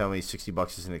sit there and tell me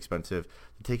 $60 isn't expensive,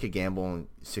 take a gamble on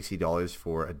 $60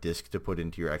 for a disc to put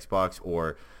into your Xbox,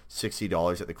 or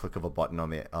 $60 at the click of a button on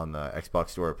the Xbox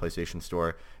store or PlayStation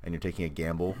store, and you're taking a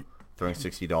gamble, throwing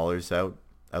 $60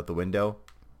 out the window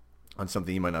on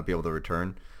something you might not be able to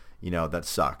return. That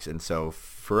sucks. And so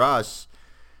for us,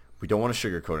 we don't want to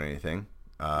sugarcoat anything.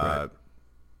 Right.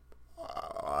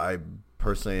 I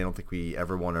personally don't think we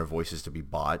ever want our voices to be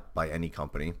bought by any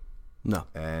company. No.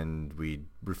 And we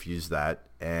refuse that.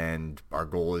 And our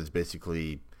goal is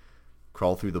basically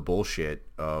crawl through the bullshit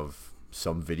of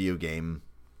some video game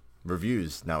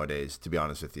reviews nowadays, to be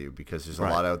honest with you, because there's a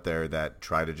lot out there that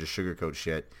try to just sugarcoat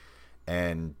shit,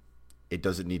 and it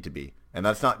doesn't need to be. And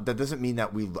that doesn't mean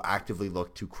that we actively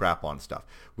look to crap on stuff.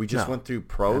 We just went through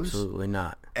pros. Absolutely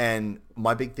not. And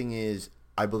my big thing is,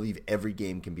 I believe every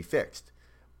game can be fixed.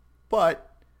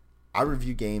 But I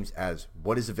review games as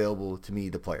what is available to me,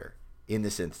 the player. In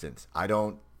this instance, I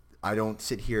don't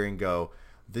sit here and go,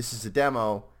 this is a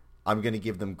demo, I'm going to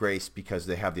give them grace because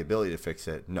they have the ability to fix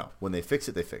it. No, when they fix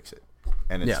it, they fix it,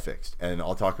 and it's fixed. And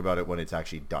I'll talk about it when it's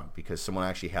actually done, because someone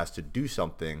actually has to do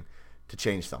something to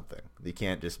change something. They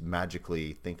can't just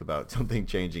magically think about something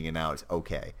changing and now it's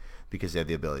okay because they have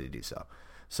the ability to do so.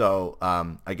 So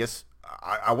I guess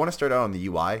I want to start out on the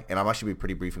UI, and I'm actually be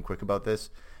pretty brief and quick about this.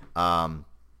 The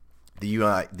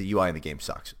UI in the game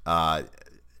sucks.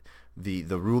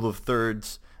 The rule of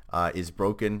thirds is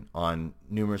broken on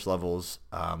numerous levels.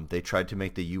 They tried to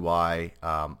make the UI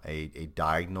a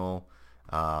diagonal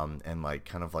and like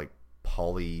kind of like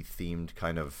poly themed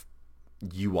kind of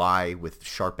UI with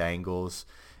sharp angles.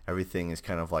 Everything is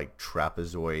kind of like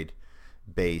trapezoid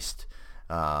based,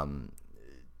 and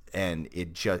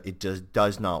it just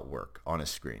does not work on a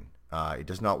screen. It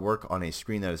does not work on a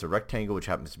screen that is a rectangle, which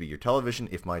happens to be your television.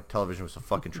 If my television was a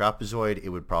fucking trapezoid, it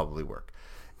would probably work.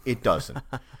 It doesn't.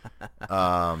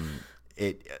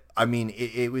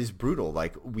 It was brutal.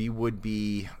 Like, we would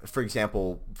be, for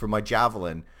example, for my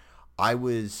javelin, I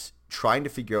was trying to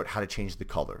figure out how to change the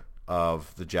color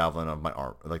of the javelin of my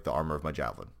arm, like the armor of my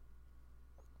javelin.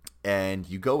 And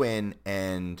you go in,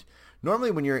 and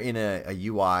normally when you're in a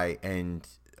UI and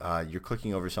you're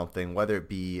clicking over something, whether it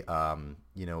be a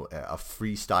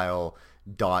freestyle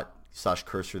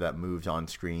dot/cursor that moves on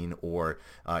screen, or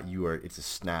it's a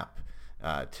snap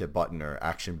to button or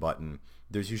action button,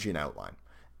 there's usually an outline.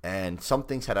 And some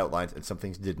things had outlines and some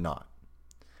things did not.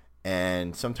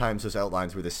 And sometimes those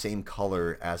outlines were the same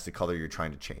color as the color you're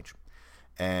trying to change.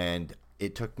 And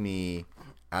it took me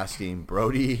asking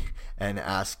Brody and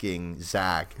asking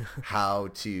Zach how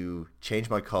to change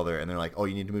my color, and they're like, oh,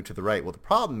 you need to move to the right. Well, the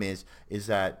problem is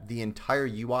that the entire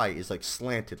UI is like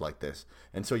slanted like this.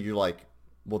 And so you're like,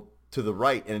 well, to the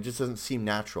right, and it just doesn't seem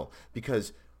natural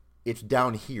because it's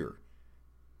down here.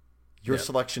 Your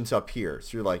selection's up here.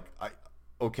 So you're like,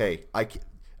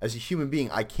 as a human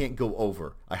being, I can't go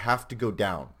over. I have to go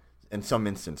down in some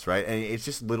instance, right? And it's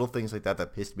just little things like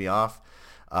that pissed me off.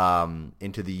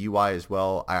 Into the UI as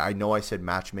well. I know I said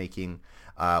matchmaking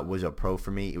was a pro for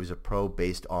me. It was a pro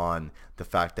based on the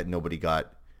fact that nobody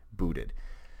got booted.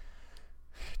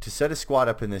 To set a squad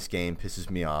up in this game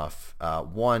pisses me off.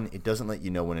 One, it doesn't let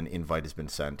you know when an invite has been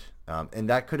sent. And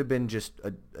that could have been just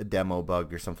a demo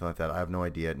bug or something like that. I have no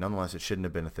idea. Nonetheless, it shouldn't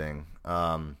have been a thing.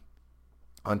 On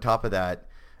top of that,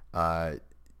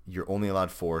 you're only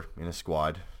allowed 4 in a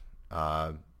squad,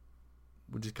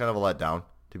 which is kind of a letdown,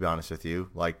 to be honest with you.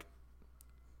 Like,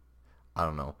 I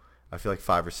don't know. I feel like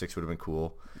 5 or 6 would have been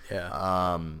cool.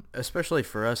 Yeah. Especially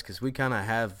for us, because we kind of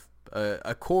have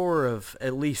a core of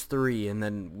at least 3, and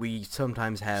then we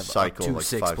sometimes have cycle, up to like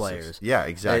 6 5, players. 6. Yeah,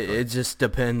 exactly. It just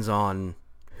depends on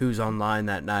who's online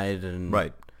that night and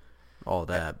all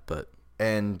that.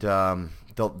 And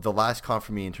the last con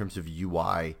for me in terms of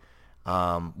UI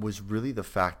was really the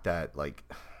fact that, like,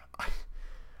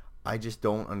 I just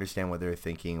don't understand what they were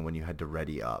thinking when you had to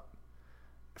ready up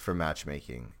for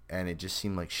matchmaking. And it just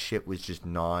seemed like shit was just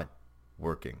not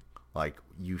working. Like,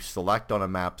 you select on a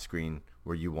map screen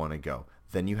where you want to go.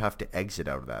 Then you have to exit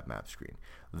out of that map screen.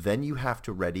 Then you have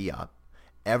to ready up.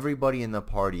 Everybody in the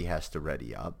party has to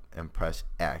ready up and press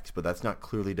X, but that's not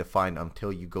clearly defined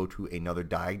until you go to another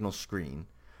diagonal screen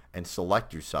and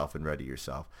select yourself and ready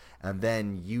yourself. And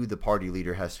then you, the party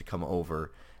leader, has to come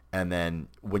over. And then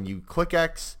when you click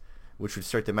X, which would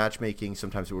start the matchmaking,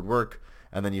 sometimes it would work,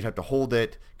 and then you'd have to hold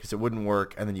it because it wouldn't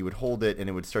work, and then you would hold it and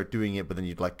it would start doing it, but then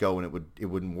you'd let go and it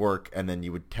wouldn't work, and then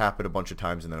you would tap it a bunch of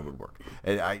times and then it would work.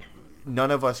 And none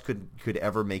of us could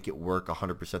ever make it work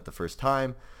 100% the first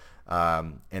time,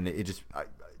 and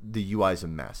the UI is a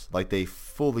mess. Like, they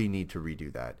fully need to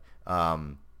redo that.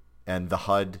 And the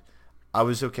HUD, I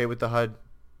was okay with the HUD.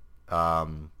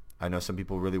 I know some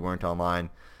people really weren't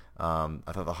online. I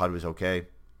thought the HUD was okay.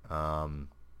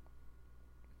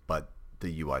 But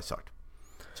the UI sucked.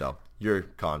 So, your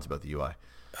cons about the UI.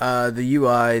 The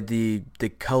UI, the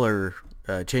color,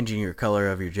 changing your color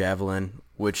of your javelin,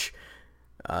 which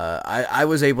I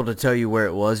was able to tell you where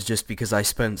it was just because I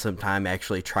spent some time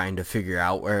actually trying to figure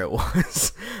out where it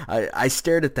was. I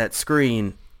stared at that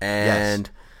screen and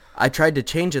I tried to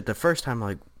change it the first time.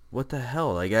 Like, what the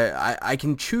hell? Like, I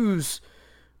can choose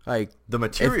like the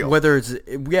material, whether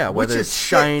it's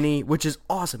shiny, sick. Which is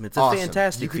awesome. It's a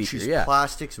fantastic you could feature. Choose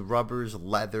plastics, rubbers,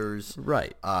 leathers,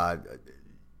 right?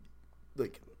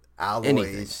 Like alloys,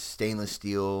 anything. Stainless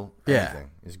steel.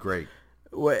 Anything is great.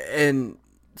 And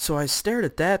so I stared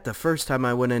at that the first time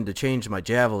I went in to change my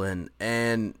Javelin,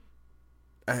 and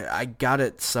I got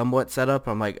it somewhat set up.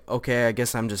 I'm like, okay, I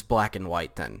guess I'm just black and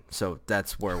white then. So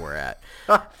that's where we're at.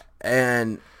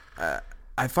 And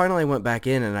I finally went back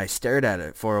in and I stared at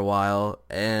it for a while,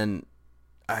 and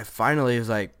I finally was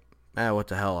like, what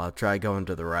the hell, I'll try going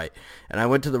to the right. And I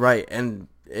went to the right, and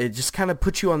it just kind of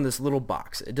puts you on this little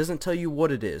box. It doesn't tell you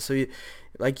what it is. So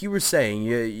like you were saying,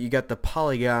 you got the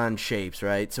polygon shapes,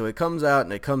 right? So it comes out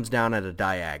and it comes down at a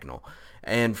diagonal.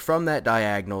 And from that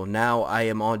diagonal, now I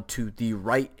am on to the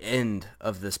right end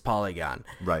of this polygon.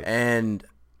 Right. And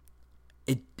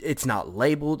it's not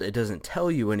labeled. It doesn't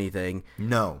tell you anything.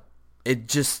 No. It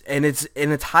just and it's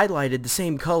highlighted the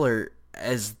same color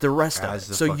as the rest of it.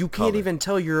 So you can't color. even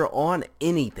tell you're on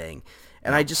anything.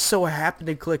 And I just so happened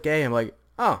to click A. I'm like,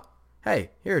 oh,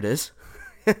 hey, here it is.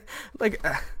 Like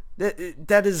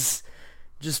that is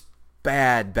just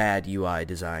bad UI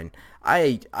design.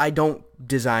 I don't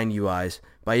design UIs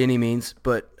by any means,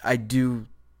 but I do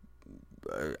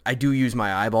use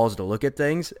my eyeballs to look at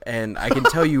things, and I can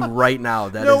tell you right now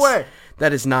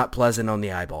that is not pleasant on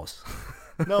the eyeballs.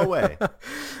 No way.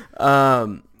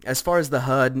 As far as the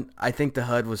HUD, I think the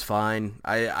HUD was fine.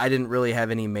 I didn't really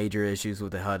have any major issues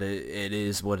with the HUD. It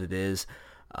is what it is.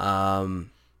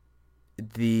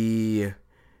 The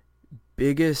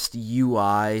biggest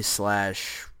UI /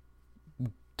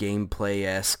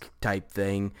 gameplay-esque type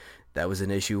thing that was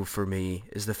an issue for me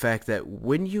is the fact that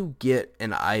when you get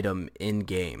an item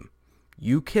in-game,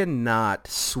 you cannot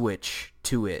switch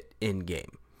to it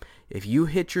in-game. If you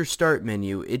hit your start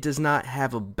menu, it does not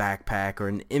have a backpack or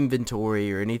an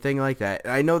inventory or anything like that.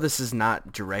 And I know this is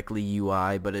not directly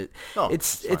UI, but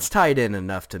it's tied in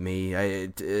enough to me.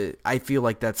 I feel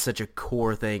like that's such a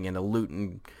core thing in a loot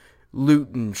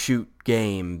and shoot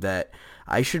game that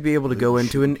I should be able to go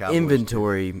into an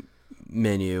inventory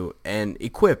menu and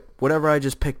equip whatever I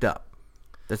just picked up.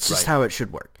 That's just how it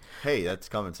should work. Hey, that's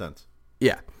common sense.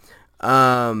 Yeah.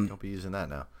 Don't be using that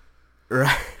now.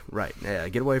 Right. Yeah,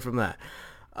 get away from that.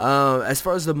 As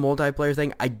far as the multiplayer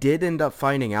thing, I did end up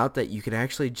finding out that you can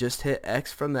actually just hit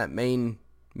X from that main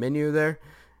menu there.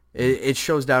 It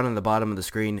shows down on the bottom of the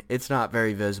screen. It's not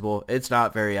very visible. It's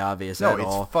not very obvious at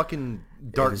all. No, it's fucking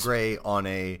dark gray on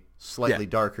a slightly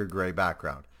darker gray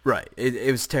background. Right.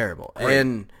 It was terrible. Great.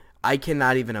 And I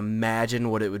cannot even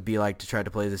imagine what it would be like to try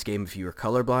to play this game if you were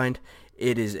colorblind.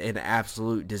 It is an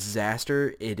absolute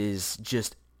disaster. It is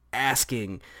just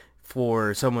asking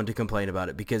for someone to complain about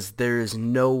it, because there is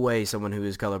no way someone who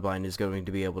is colorblind is going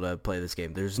to be able to play this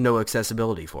game. There's no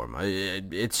accessibility for them.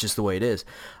 It's just the way it is.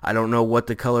 I don't know what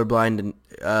the colorblind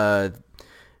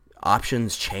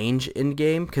options change in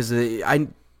game, because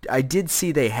I did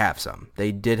see they have some.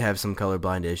 They did have some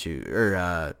colorblind issue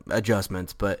or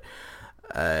adjustments, but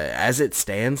as it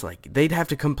stands, like, they'd have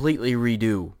to completely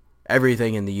redo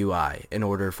everything in the UI in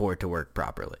order for it to work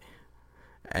properly.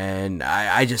 And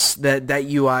I just, that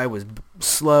UI was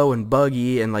slow and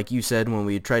buggy, and like you said, when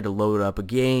we tried to load up a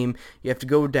game, you have to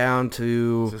go down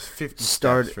to Just 50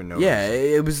 start. steps for no yeah,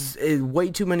 reason. it was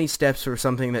way too many steps for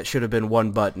something that should have been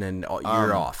one button and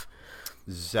you're off.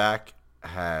 Zach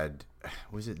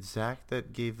was it Zach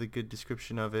that gave the good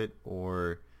description of it,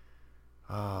 or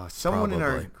someone in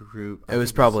our group? It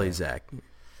was probably Zach,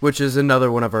 which is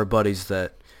another one of our buddies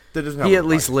that he at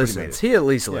least listens. He at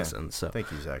least listens. So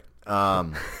thank you, Zach.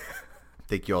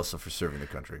 Thank you also for serving the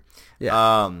country.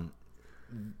 Yeah.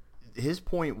 His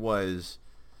point was,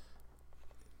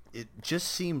 it just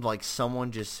seemed like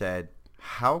someone just said,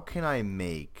 how can I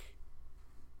make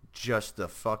just the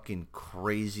fucking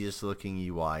craziest looking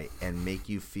UI and make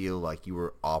you feel like you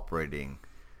were operating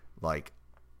like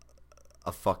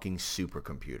a fucking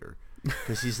supercomputer?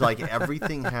 Because he's like,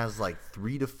 everything has like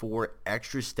 3 to 4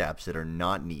 extra steps that are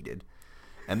not needed.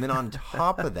 And then on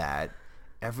top of that,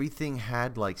 everything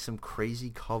had like some crazy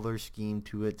color scheme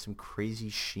to it, some crazy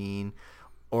sheen,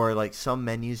 or like some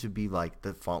menus would be like,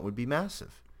 the font would be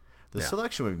massive. The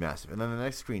selection would be massive. And then the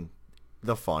next screen,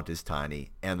 the font is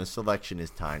tiny and the selection is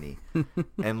tiny.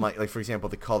 And like for example,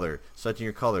 the color, selecting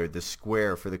your color, the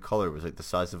square for the color was like the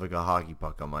size of like a hockey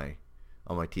puck on my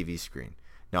TV screen.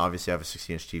 Now obviously I have a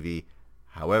 60-inch TV.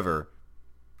 However,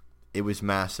 it was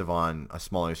massive on a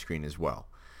smaller screen as well.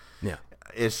 Yeah.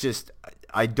 It's just,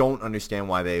 I don't understand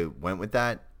why they went with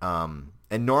that.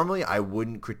 And normally I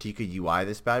wouldn't critique a UI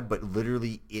this bad, but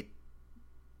literally it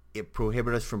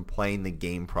prohibited us from playing the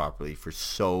game properly for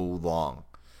so long.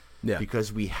 Yeah.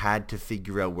 Because we had to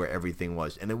figure out where everything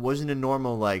was. And it wasn't a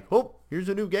normal like, oh, here's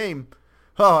a new game.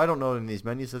 Oh, I don't know any of these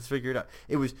menus. Let's figure it out.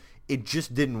 It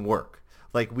just didn't work.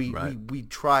 Like we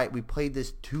played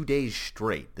this 2 days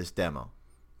straight, this demo.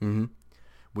 Mm-hmm.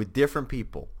 With different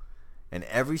people. And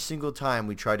every single time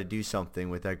we tried to do something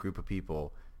with that group of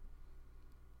people,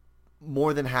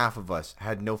 more than half of us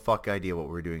had no fuck idea what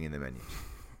we were doing in the menus.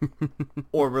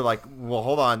 Or we're like, well,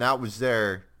 hold on, that was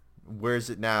there. Where is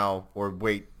it now? Or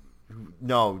wait,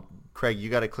 no, Craig, you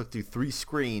got to click through 3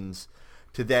 screens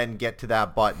to then get to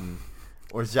that button.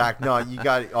 Or Zach, no, you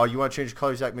want to change the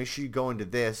color, Zach? Make sure you go into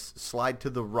this, slide to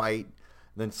the right,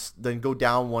 then go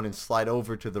down one and slide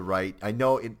over to the right. I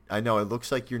know it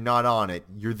looks like you're not on it.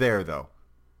 You're there though.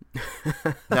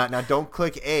 now don't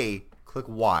click A, click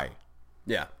Y.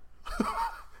 Yeah.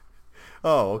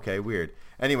 Oh, okay, weird.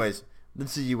 Anyways,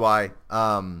 this is UI.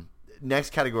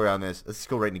 Next category on this, let's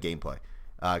go right into gameplay,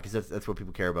 because that's what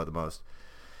people care about the most.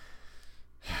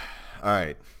 All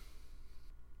right.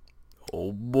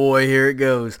 Oh boy, here it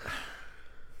goes.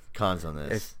 Cons on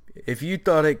this. If you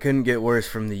thought it couldn't get worse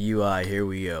from the UI, here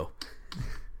we go.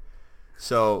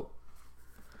 So,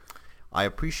 I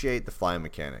appreciate the flying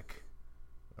mechanic.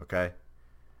 Okay?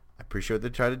 I appreciate what they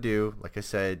try to do. Like I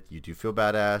said, you do feel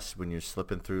badass when you're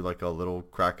slipping through like a little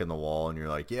crack in the wall and you're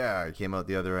like, yeah, I came out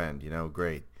the other end.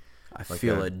 Great. I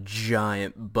feel a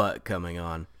giant butt coming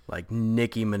on. Like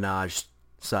Nicki Minaj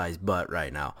size butt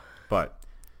right now. But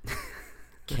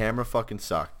camera fucking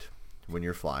sucked when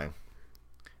you're flying.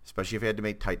 Especially if you had to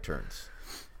make tight turns.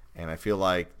 And I feel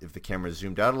like if the camera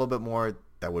zoomed out a little bit more,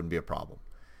 that wouldn't be a problem.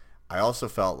 I also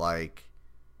felt like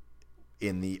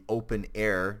in the open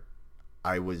air,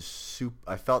 I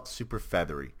felt super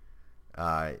feathery.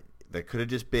 That could have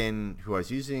just been who I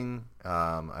was using.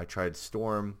 I tried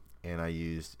Storm and I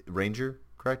used Ranger,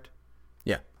 correct?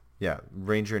 Yeah. Yeah,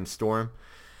 Ranger and Storm.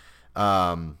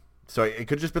 So it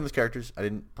could have just been those characters. I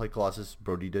didn't play Colossus.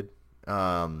 Brody did.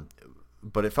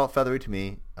 But it felt feathery to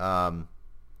me. On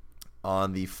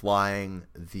the flying,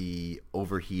 the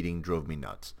overheating drove me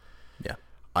nuts. Yeah.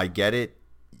 I get it.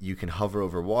 You can hover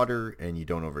over water and you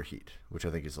don't overheat, which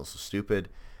I think is also stupid.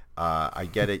 I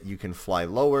get it. You can fly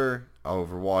lower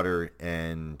over water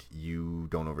and you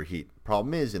don't overheat.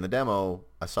 Problem is, in the demo,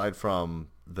 aside from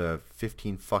the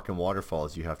 15 fucking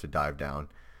waterfalls you have to dive down,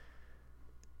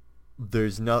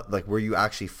 there's not, like, where you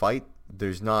actually fight,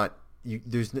 there's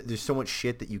so much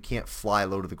shit that you can't fly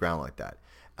low to the ground like that.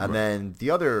 And then the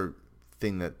other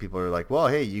thing that people are like, well,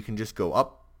 hey, you can just go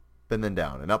up and then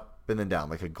down and up and then down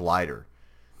like a glider,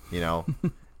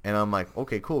 And I'm like,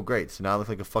 okay, cool, great. So now I look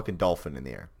like a fucking dolphin in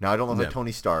the air. Now I don't look like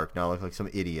Tony Stark. Now I look like some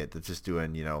idiot that's just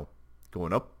doing,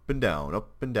 going up and down,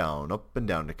 up and down, up and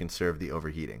down to conserve the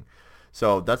overheating.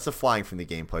 So that's the flying from the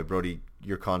gameplay. Brody,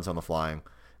 your cons on the flying,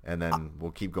 and then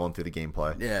we'll keep going through the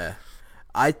gameplay. Yeah.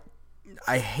 I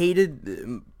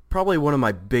hated, probably one of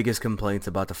my biggest complaints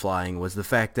about the flying was the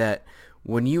fact that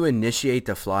when you initiate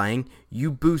the flying,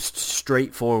 you boost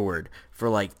straight forward for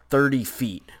like 30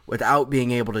 feet without being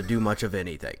able to do much of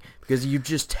anything because you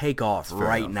just take off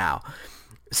right now.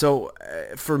 So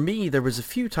for me, there was a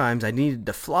few times I needed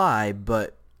to fly,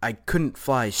 but I couldn't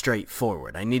fly straight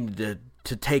forward. I needed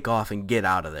to take off and get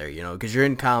out of there, because you're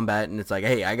in combat and it's like,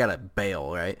 hey, I got to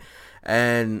bail, right?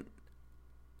 And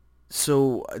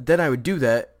so then I would do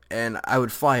that, and I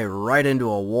would fly right into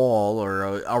a wall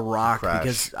or a rock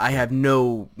because I have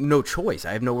no choice.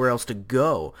 I have nowhere else to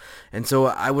go. And so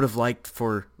I would have liked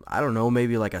for, I don't know,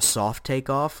 maybe like a soft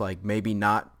takeoff, like maybe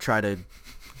not try to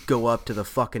go up to the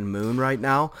fucking moon right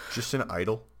now. Just an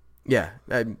idle? Yeah.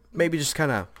 Maybe just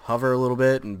kind of hover a little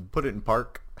bit and put it in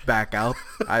park. Back out.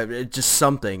 Just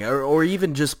something. Or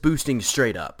even just boosting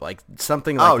straight up. Like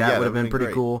something like that would have been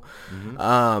pretty cool.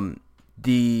 Mm-hmm.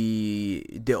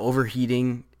 The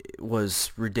overheating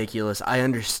was ridiculous. I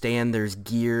understand there's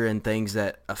gear and things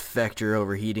that affect your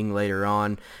overheating later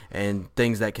on and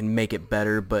things that can make it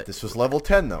better, but this was level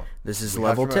 10 though. This is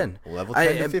level 10. Level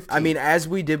 10 to 15. I mean, as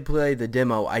we did play the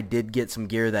demo, I did get some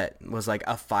gear that was like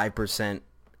a 5%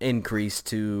 increase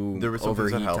to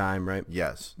overheat time, right?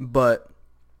 Yes. But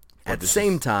at the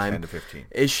same time, 10 to 15.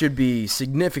 It should be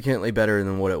significantly better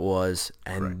than what it was,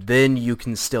 and then you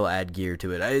can still add gear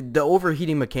to it. The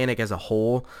overheating mechanic as a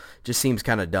whole just seems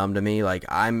kind of dumb to me. Like,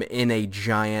 I'm in a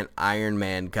giant Iron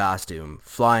Man costume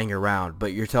flying around,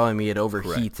 but you're telling me it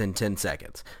overheats in 10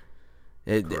 seconds.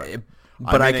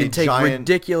 But I can take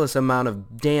ridiculous amount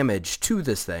of damage to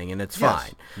this thing, and it's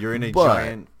fine. You're in a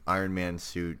giant Iron Man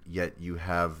suit, yet you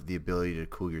have the ability to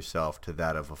cool yourself to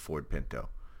that of a Ford Pinto.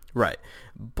 Right.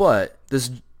 But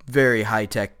this very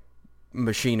high-tech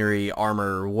machinery,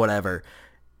 armor, whatever,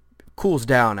 cools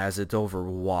down as it's over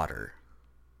water.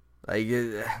 Like,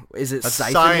 is it That's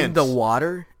siphoning science. the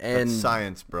water and That's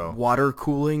science, bro. water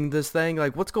cooling this thing?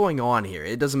 Like, what's going on here?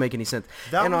 It doesn't make any sense.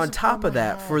 And on top of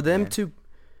that, for them to...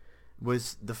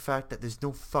 was the fact that there's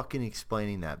no fucking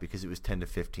explaining that because it was 10 to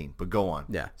 15. But go on.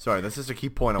 Yeah. Sorry, that's just a key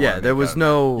point. There was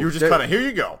no... You were just kind of, here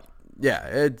you go.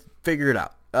 Yeah, figure it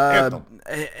out.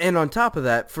 And on top of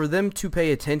that, for them to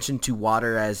pay attention to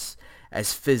water as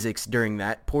physics during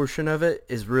that portion of it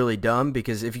is really dumb,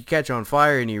 because if you catch on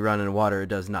fire and you run in water, it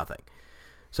does nothing.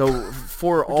 So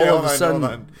for all of a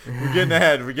sudden... We're getting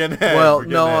ahead. Well,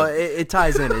 no, it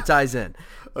ties in. It ties in.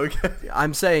 Okay.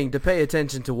 I'm saying to pay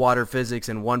attention to water physics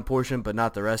in one portion but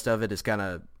not the rest of it is kind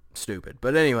of stupid.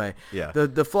 But anyway, yeah.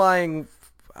 The flying...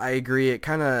 I agree. It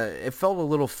felt a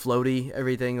little floaty,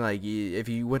 everything. Like, if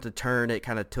you went to turn, it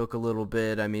kind of took a little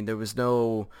bit. I mean, there was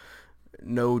no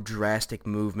drastic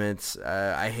movements.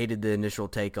 I hated the initial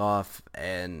takeoff,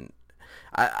 and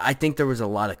I think there was a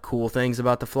lot of cool things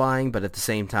about the flying, but at the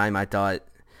same time, I thought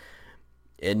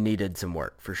it needed some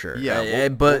work for sure. Yeah.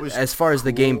 But as far as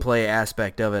the gameplay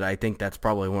aspect of it, I think that's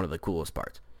probably one of the coolest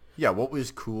parts. Yeah, what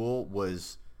was cool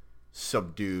was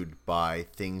subdued by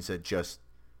things that just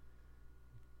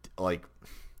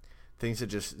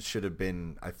should have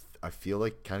been, I feel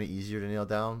like, kind of easier to nail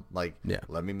down. Like,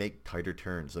 let me make tighter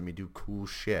turns. Let me do cool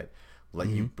shit. Let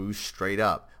you boost straight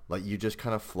up. Let you just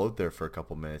kind of float there for a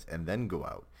couple minutes and then go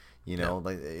out. You know,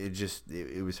 like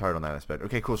it was hard on that aspect.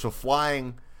 Okay, cool. So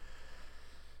flying,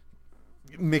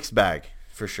 mixed bag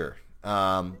for sure.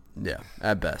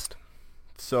 At best.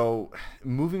 So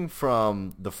moving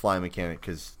from the fly mechanic,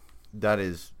 because that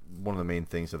is one of the main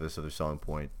things of this other selling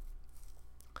point.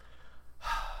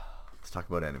 Let's talk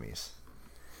about enemies.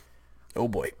 Oh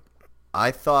boy.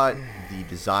 I thought the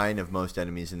design of most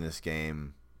enemies in this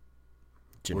game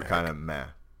were kind of meh.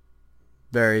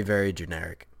 Very, very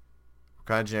generic.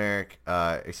 Kind of generic,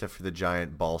 except for the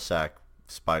giant ball sack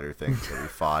spider thing that we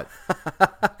fought.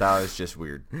 That was just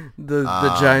weird. The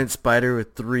giant spider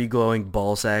with 3 glowing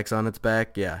ball sacks on its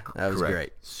back. Yeah, that was correct.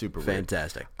 Great. Super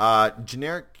fantastic. Weird.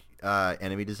 Generic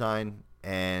enemy design,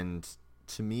 and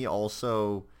to me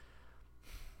also,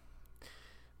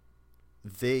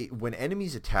 when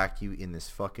enemies attack you in this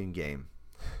fucking game,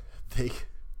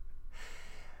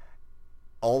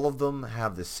 all of them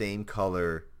have the same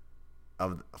color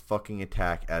of fucking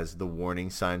attack as the warning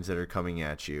signs that are coming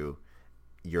at you,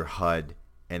 your HUD,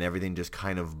 and everything just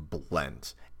kind of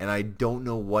blends. And I don't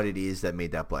know what it is that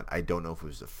made that blend. I don't know if it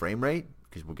was the frame rate,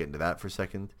 because we'll get into that for a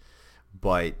second.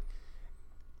 But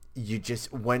you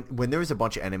just, when there was a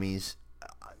bunch of enemies,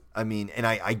 I mean, and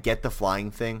I get the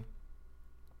flying thing,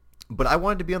 but I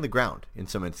wanted to be on the ground in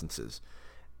some instances.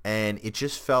 And it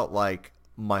just felt like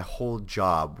my whole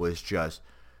job was just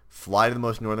fly to the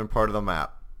most northern part of the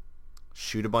map,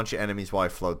 shoot a bunch of enemies while I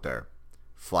float there,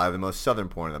 fly to the most southern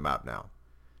point of the map now,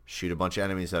 shoot a bunch of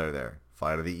enemies that are there,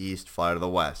 fly to the east, fly to the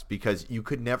west, because you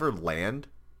could never land.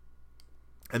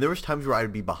 And there was times where I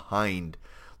would be behind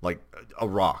like a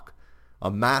rock, a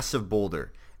massive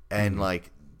boulder, and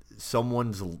like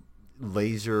someone's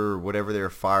laser or whatever they're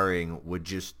firing would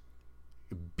just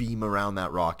beam around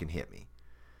that rock and hit me.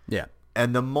 Yeah.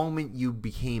 And the moment you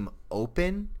became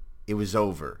open, it was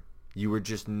over. You were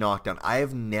just knocked down. I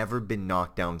have never been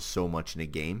knocked down so much in a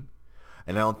game.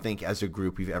 And I don't think as a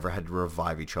group we've ever had to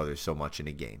revive each other so much in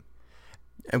a game.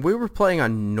 And we were playing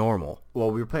on normal.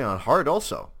 Well, we were playing on hard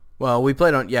also. Well, we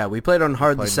played on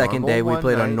hard the second day. We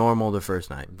played on normal the first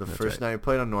night. The first night we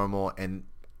played on normal, and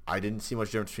I didn't see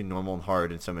much difference between normal and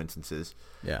hard in some instances.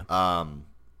 Yeah.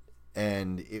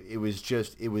 And it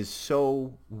was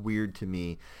so weird to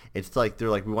me. It's like they're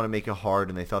like, we want to make it hard,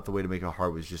 and they thought the way to make it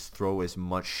hard was just throw as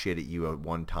much shit at you at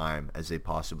one time as they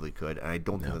possibly could, and I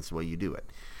don't think that's the way you do it,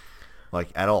 like,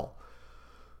 at all.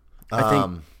 I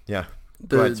think yeah.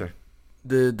 Go ahead, sir.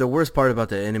 The worst part about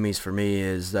the enemies for me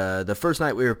is the first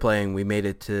night we were playing, we made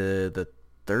it to the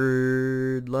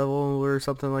 3rd level or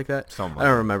something like that. I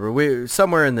don't remember. We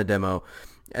somewhere in the demo.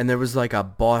 And there was like a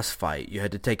boss fight. You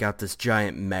had to take out this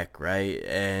giant mech, right?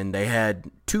 And they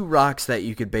had 2 rocks that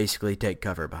you could basically take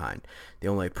cover behind. The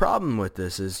only problem with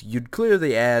this is you'd clear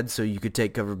the ad so you could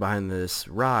take cover behind this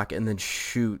rock and then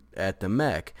shoot at the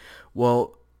mech.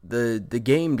 Well, the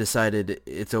game decided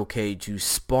it's okay to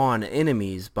spawn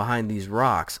enemies behind these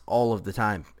rocks all of the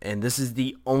time. And this is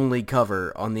the only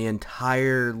cover on the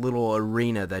entire little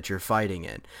arena that you're fighting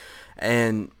in.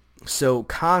 And So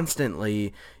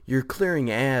constantly you're clearing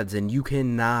ads and you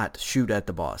cannot shoot at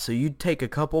the boss. So you take a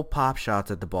couple pop shots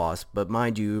at the boss, but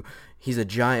mind you, he's a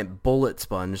giant bullet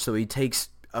sponge, so he takes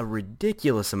a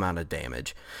ridiculous amount of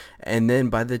damage. And then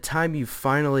by the time you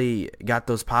finally got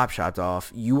those pop shots off,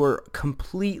 you are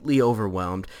completely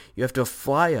overwhelmed. You have to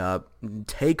fly up,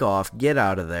 take off, get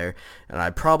out of there. And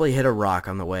I probably hit a rock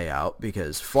on the way out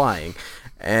because flying.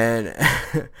 And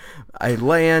I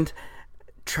land,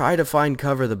 try to find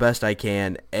cover the best I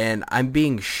can, and I'm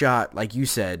being shot, like you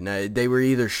said. They were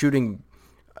either shooting,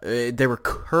 they were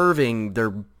curving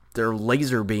their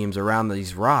laser beams around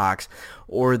these rocks,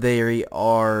 or they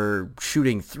are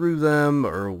shooting through them,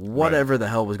 or whatever the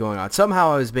hell was going on.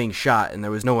 Somehow I was being shot, and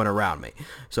there was no one around me.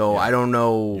 So I don't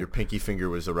know. Your pinky finger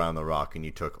was around the rock, and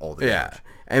you took all the damage.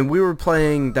 And we were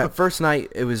playing that first night.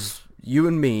 It was you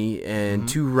and me and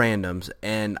two randoms,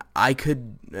 and I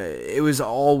could. It was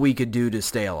all we could do to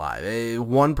stay alive.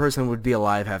 One person would be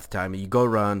alive half the time. You go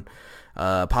run.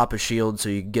 Pop a shield so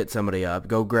you get somebody up,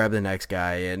 go grab the next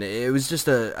guy, and it was just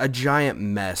a giant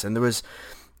mess. And there was,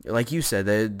 like you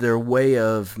said, their way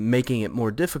of making it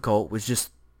more difficult was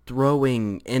just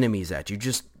throwing enemies at you,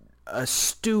 just a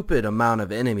stupid amount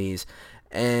of enemies.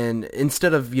 And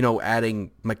instead of,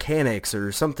 adding mechanics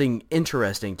or something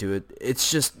interesting to it, it's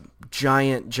just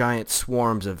giant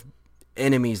swarms of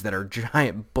enemies that are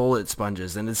giant bullet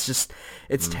sponges, and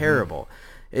it's terrible.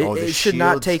 It should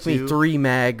not take me 3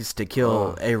 mags to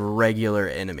kill a regular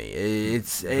enemy. And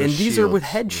these are with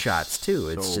headshots too.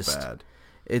 It's just bad.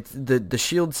 It's the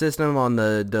shield system on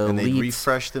the and elites. They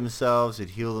refresh themselves, they'd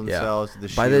heal themselves. The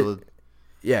shield.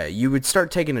 You would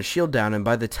start taking a shield down, and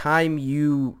by the time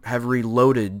you have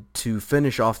reloaded to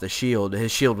finish off the shield,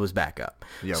 his shield was back up.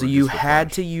 Yeah, so you had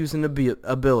to use an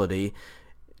ability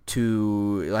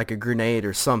to, like a grenade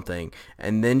or something,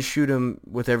 and then shoot him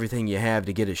with everything you have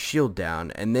to get his shield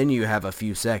down, and then you have a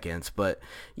few seconds. But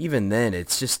even then,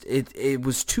 it's just it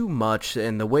was too much,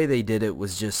 and the way they did it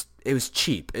was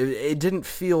cheap. It didn't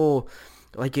feel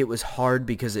like it was hard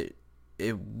because it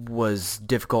was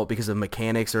difficult because of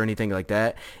mechanics or anything like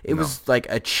that. It was like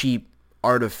a cheap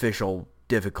artificial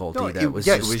difficulty. It was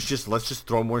just let's just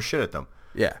throw more shit at them.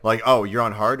 Yeah. Like, oh, you're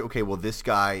on hard? Okay, well, this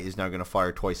guy is now going to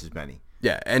fire twice as many.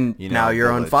 Yeah, and now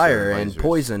you're on fire and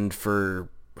poisoned for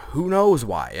who knows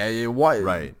why. Why?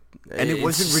 Right. And it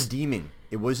wasn't redeeming.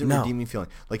 It wasn't redeeming feeling.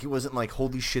 Like, it wasn't like,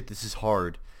 holy shit, this is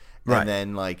hard. And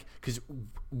then, like, because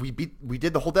we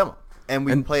did the whole demo. And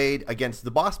we played against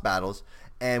the boss battles.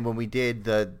 And when we did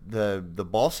the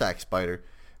ball sack spider,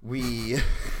 we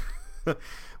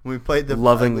played the...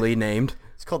 Lovingly named.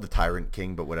 It's called the Tyrant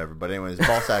King, but whatever. But anyways,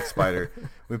 ball sack spider.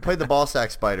 We played the ball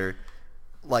sack spider,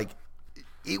 like...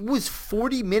 It was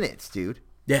 40 minutes, dude.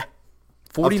 Yeah.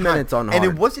 40 minutes on hard.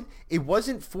 And it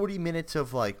wasn't 40 minutes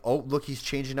of like, oh, look, he's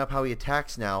changing up how he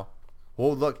attacks now. Oh,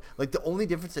 look. Like, the only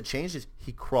difference that changed is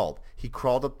he crawled. He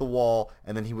crawled up the wall,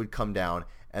 and then he would come down.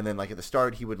 And then, like, at the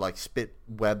start, he would, like, spit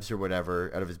webs or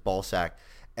whatever out of his ball sack.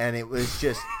 And it was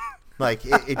just, like,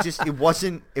 it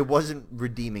wasn't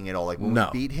redeeming at all. Like, when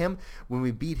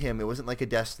we beat him, it wasn't like a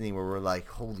Destiny where we're like,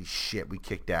 holy shit, we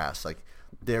kicked ass. Like,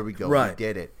 there we go. We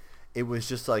did it. It was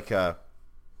just like, I'm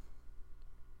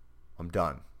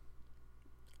done.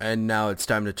 And now it's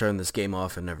time to turn this game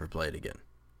off and never play it again.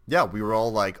 Yeah, we were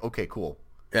all like, okay, cool.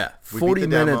 Yeah, 40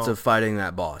 minutes of fighting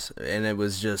that boss, and it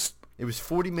was just... It was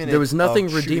 40 minutes. There was nothing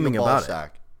redeeming about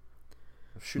it.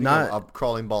 Shooting a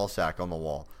crawling ball sack on the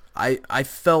wall. I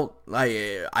felt like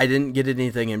I didn't get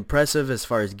anything impressive as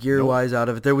far as gear-wise out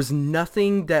of it. There was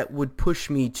nothing that would push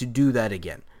me to do that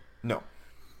again. No,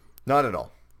 not at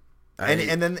all.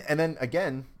 And then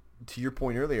again, to your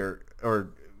point earlier, or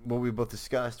what we both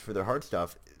discussed for the hard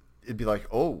stuff, it'd be like,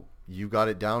 oh, you got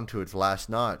it down to its last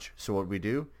notch. So what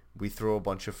we throw a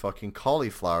bunch of fucking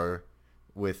cauliflower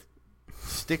with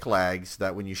stick lags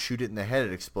that when you shoot it in the head,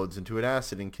 it explodes into an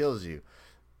acid and kills you.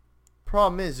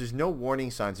 Problem is, there's no warning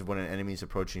signs of when an enemy is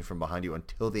approaching from behind you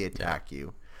until they attack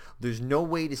you. There's no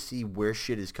way to see where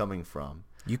shit is coming from.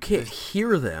 You can't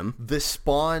hear them. The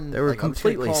spawn... They were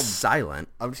completely silent.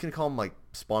 I'm just going to call them like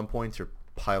spawn points or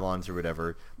pylons or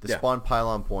whatever. The spawn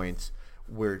pylon points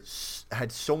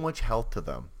had so much health to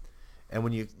them. And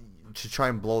when to try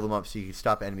and blow them up so you could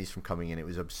stop enemies from coming in, it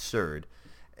was absurd.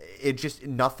 It just...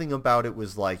 Nothing about it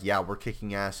was like, yeah, we're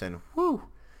kicking ass and whoo.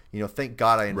 Thank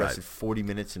God I invested 40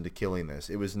 minutes into killing this.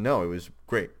 It was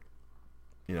great.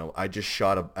 I just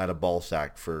shot at a ball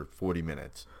sack for 40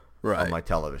 minutes. On my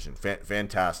television.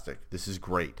 Fantastic. This is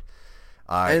great.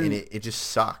 And it just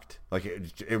sucked. Like,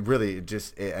 it really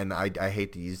and I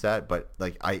hate to use that, but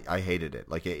like I hated it.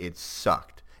 Like, it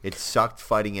sucked. It sucked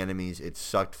fighting enemies. It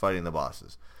sucked fighting the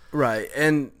bosses. Right.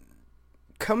 And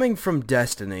coming from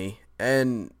Destiny,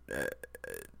 and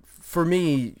for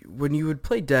me, when you would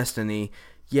play Destiny,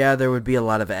 yeah, there would be a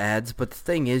lot of ads, but the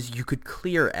thing is, you could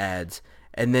clear ads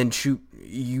and then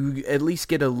you at least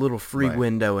get a little free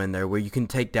window in there where you can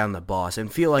take down the boss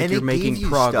and feel like you're making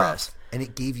progress. Stuff. And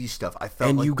it gave you stuff. I felt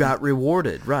and like you got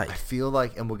rewarded, right? I feel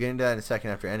like, and we'll get into that in a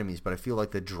second after enemies, but I feel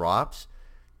like the drops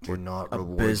did not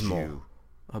reward you.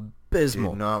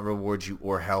 Abysmal. Did not reward you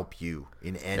or help you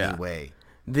in any way.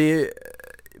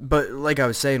 But like I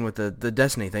was saying with the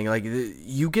Destiny thing, like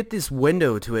you get this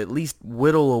window to at least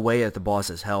whittle away at the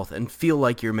boss's health and feel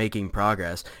like you're making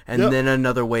progress, and then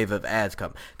another wave of ads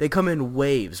come. They come in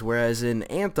waves, whereas in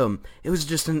Anthem, it was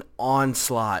just an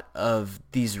onslaught of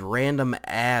these random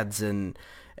ads and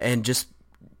just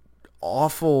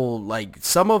awful, like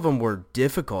some of them were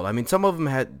difficult. I mean, some of them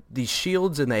had these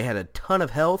shields and they had a ton of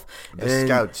health.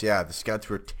 The scouts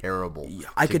were terrible.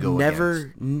 I could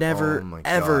never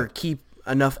ever keep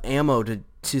enough ammo to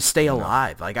stay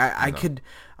alive. Like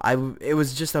it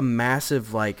was just a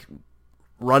massive like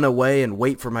run away and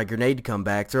wait for my grenade to come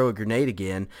back, throw a grenade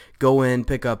again, go in,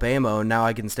 pick up ammo, and now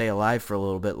I can stay alive for a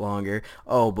little bit longer.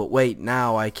 Oh, but wait,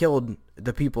 now I killed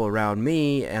the people around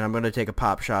me and I'm going to take a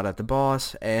pop shot at the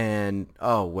boss and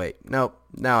oh wait, nope,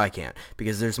 now I can't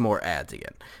because there's more ads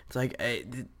again. It's like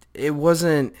it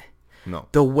wasn't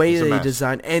the way they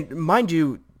designed, and mind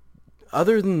you,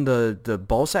 other than the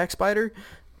ballsack spider,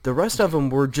 the rest of them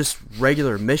were just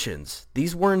regular missions.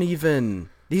 These weren't even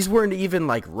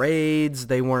like raids.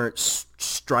 They weren't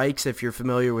strikes, if you're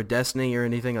familiar with Destiny or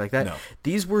anything like that. No.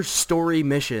 These were story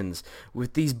missions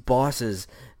with these bosses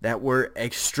that were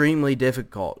extremely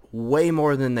difficult, way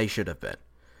more than they should have been.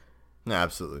 No,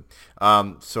 absolutely.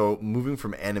 So moving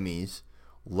from enemies,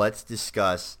 let's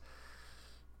discuss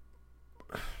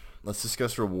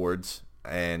rewards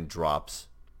and drops.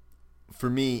 For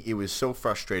me, it was so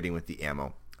frustrating with the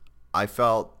ammo. Let's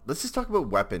just talk about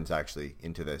weapons actually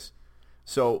into this.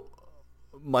 So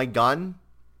my gun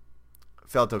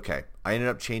felt okay. I ended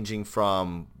up changing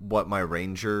from what my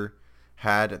Ranger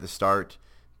had at the start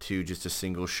to just a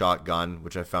single shot gun,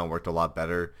 which I found worked a lot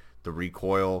better. The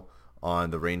recoil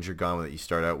on the Ranger gun that you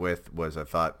start out with was, I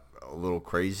thought, a little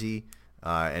crazy,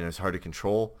 and it was hard to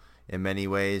control in many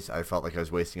ways. I felt like I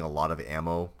was wasting a lot of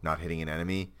ammo not hitting an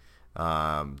enemy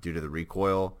due to the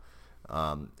recoil.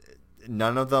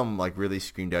 None of them like really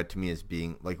screamed out to me as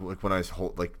being like when I was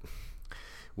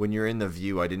when you're in the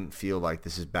view, I didn't feel like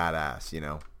this is badass, you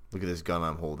know. Look at this gun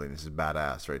I'm holding. This is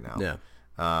badass right now. Yeah.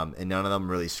 And none of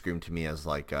them really screamed to me as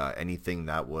like anything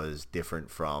that was different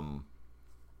from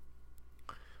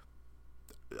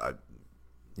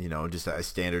just a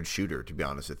standard shooter, to be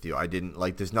honest with you. I didn't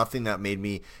like, there's nothing that made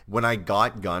me, when I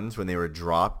got guns, when they were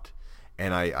dropped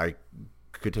and I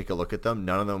could take a look at them,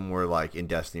 none of them were like in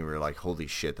Destiny were like, holy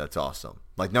shit, that's awesome.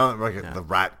 Like the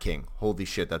Rat King, holy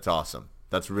shit, that's awesome.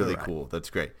 That's really cool. That's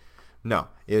great. No,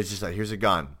 it was just like, here's a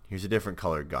gun. Here's a different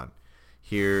colored gun.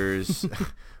 Here's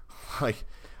like,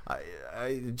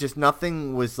 I just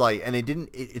nothing was like, and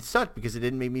it sucked because it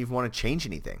didn't make me even want to change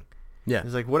anything. Yeah. It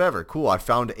was like, whatever, cool. I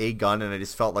found a gun and I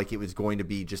just felt like it was going to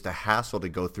be just a hassle to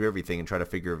go through everything and try to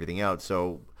figure everything out.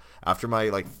 So after my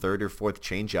like third or fourth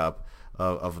change up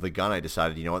of the gun, I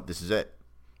decided, you know what, this is it.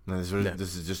 And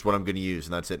this is just what I'm going to use,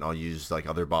 and that's it. And I'll use like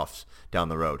other buffs down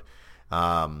the road.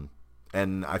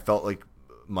 And I felt like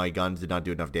my guns did not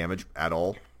do enough damage at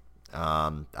all.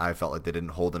 I felt like they didn't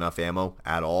hold enough ammo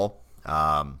at all.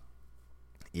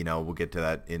 We'll get to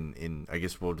that in I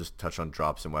guess we'll just touch on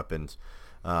drops and weapons.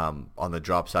 On the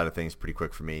drop side of things, pretty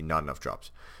quick for me, not enough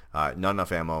drops. Not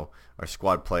enough ammo. Our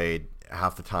squad played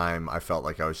half the time. I felt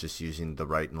like I was just using the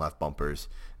right and left bumpers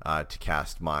to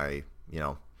cast my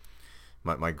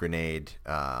grenade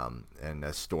and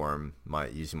a storm,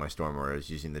 using my storm, or I was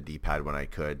using the D-pad when I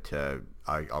could to,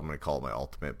 I'm going to call it my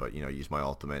ultimate, but, use my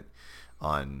ultimate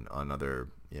on other,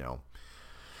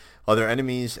 other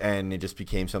enemies, and it just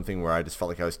became something where I just felt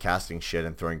like I was casting shit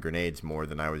and throwing grenades more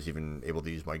than I was even able to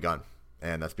use my gun.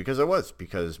 And that's because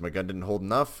my gun didn't hold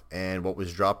enough, and what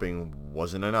was dropping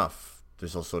wasn't enough.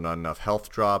 There's also not enough health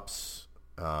drops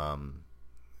to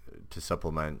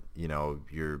supplement,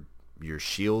 your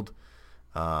shield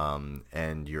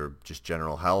and your just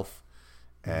general health.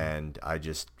 And I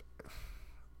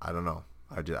don't know.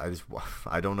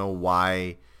 I don't know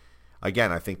why.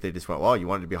 Again, I think they just went, well, you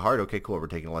want it to be hard? Okay, cool. We're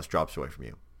taking less drops away from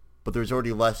you. But there's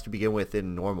already less to begin with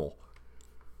in normal.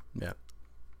 Yeah.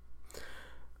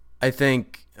 I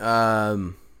think,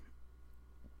 again,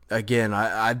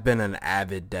 I've been an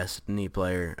avid Destiny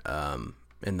player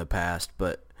in the past,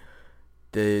 but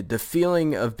the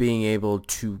feeling of being able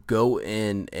to go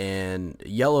in, and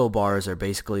yellow bars are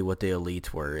basically what the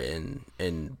elites were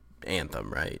in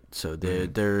Anthem, right? So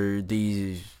they're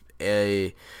these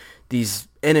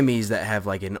enemies that have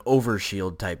like an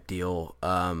overshield type deal.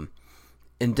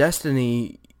 In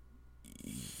Destiny,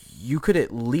 you could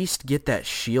at least get that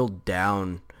shield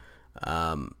down,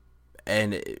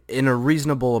 and in a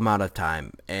reasonable amount of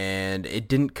time, and it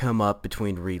didn't come up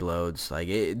between reloads.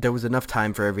 Like there was enough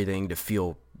time for everything to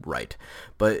feel right,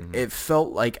 but it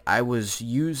felt like I was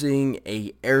using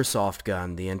a airsoft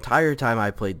gun the entire time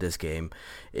I played this game.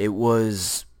 It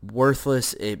was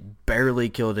worthless. It barely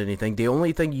killed anything. The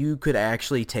only thing you could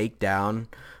actually take down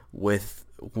with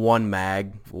one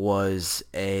mag was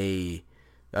a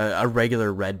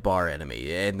regular red bar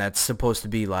enemy, and that's supposed to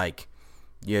be like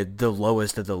the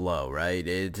lowest of the low, right?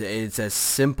 It's as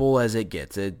simple as it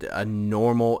gets. A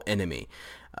normal enemy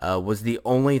was the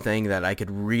only thing that I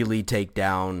could really take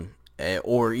down,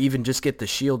 or even just get the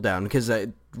shield down, because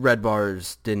red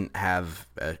bars didn't have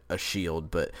a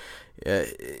shield, but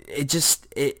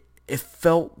it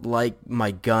felt like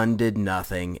my gun did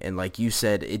nothing, and like you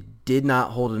said, it did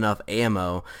not hold enough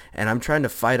ammo, and I'm trying to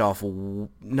fight off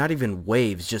not even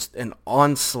waves, just an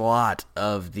onslaught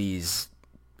of these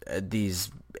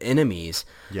enemies.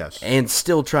 Yes. And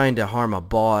still trying to harm a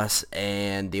boss,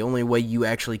 and the only way you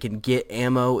actually can get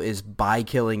ammo is by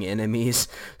killing enemies.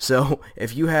 So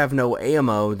if you have no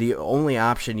ammo, the only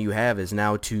option you have is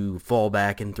now to fall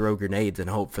back and throw grenades and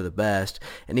hope for the best.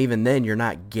 And even then, you're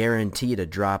not guaranteed a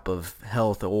drop of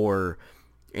health or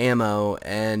ammo.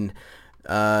 And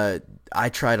I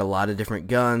tried a lot of different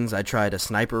guns. I tried a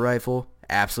sniper rifle.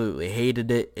 Absolutely hated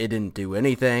it. It didn't do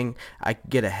anything. I could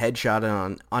get a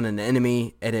headshot on an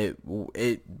enemy, and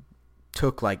it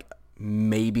took like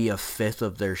maybe a fifth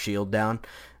of their shield down.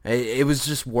 It was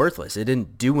just worthless. It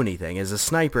didn't do anything. As a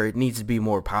sniper, it needs to be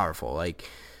more powerful. Like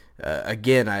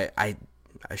again, I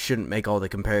shouldn't make all the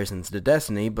comparisons to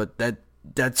Destiny, but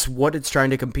that's what it's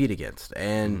trying to compete against,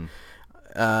 and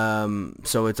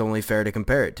so it's only fair to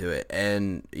compare it to it.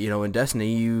 And in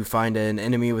Destiny, you find an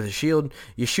enemy with a shield,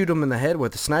 you shoot them in the head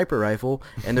with a sniper rifle,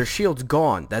 and their shield's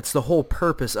gone. That's the whole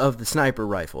purpose of the sniper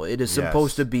rifle. It is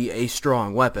supposed to be a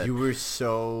strong weapon. You were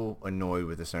so annoyed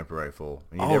with the sniper rifle,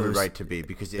 and you had every right to be,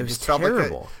 because it just felt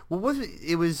terrible.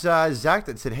 It was Zach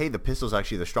that said, "Hey, the pistol's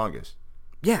actually the strongest."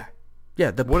 Yeah,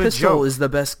 the pistol is the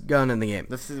best gun in the game.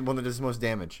 That's the one that does the most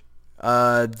damage.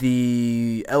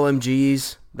 The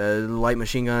LMGs, the light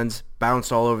machine guns,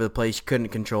 bounced all over the place. You couldn't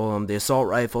control them. The assault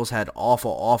rifles had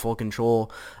awful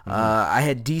control. I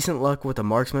had decent luck with the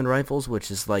marksman rifles, which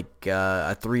is like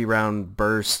a 3-round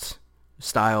burst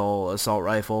style assault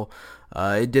rifle.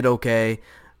 It did okay.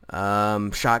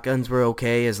 Shotguns were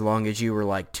okay as long as you were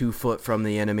like 2 foot from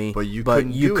the enemy. But you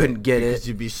couldn't get it because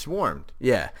you'd be swarmed.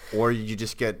 Yeah. Or you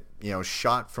just get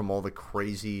shot from all the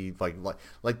crazy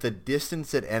like the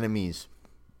distance that enemies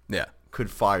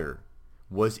could fire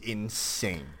was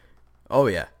insane. Oh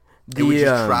yeah. It would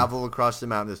just travel across the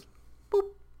mountain, just boop,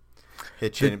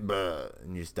 hit you,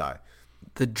 and you just die.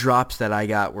 The drops that I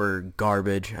got were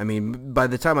garbage. I mean, by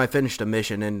the time I finished a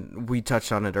mission, and we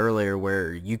touched on it earlier,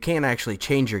 where you can't actually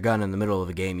change your gun in the middle of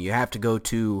a game. You have to go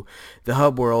to the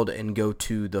hub world and go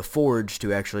to the forge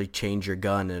to actually change your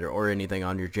gun or anything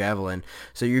on your javelin.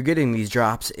 So you're getting these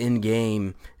drops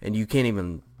in-game, and you can't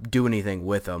even do anything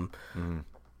with them.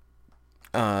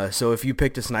 So if you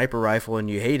picked a sniper rifle and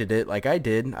you hated it, like I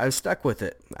did, I was stuck with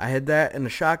it. I had that and a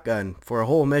shotgun for a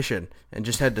whole mission and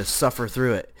just had to suffer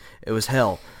through it. It was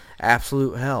hell.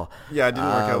 Absolute hell. Yeah, it didn't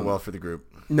work out well for the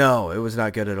group. No, it was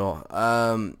not good at all.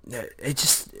 It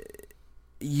just...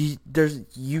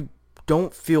 You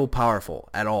don't feel powerful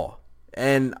at all.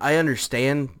 And I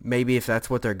understand maybe if that's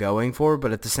what they're going for,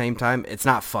 but at the same time, it's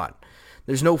not fun.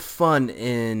 There's no fun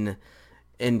in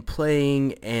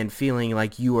playing and feeling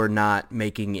like you are not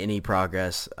making any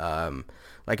progress.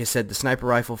 Like I said, the sniper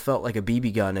rifle felt like a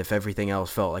BB gun if everything else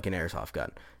felt like an airsoft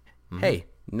gun. Hey,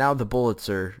 now the bullets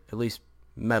are at least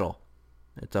metal.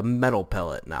 It's a metal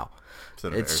pellet now.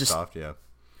 Instead of airsoft, yeah.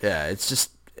 Yeah, it's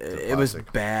just, it was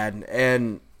bad.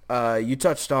 And you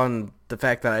touched on the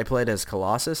fact that I played as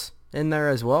Colossus in there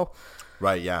as well.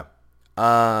 Right, yeah.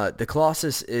 The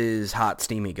Colossus is hot,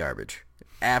 steamy garbage.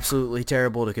 Absolutely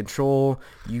terrible to control.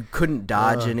 You couldn't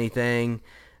dodge anything.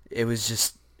 It was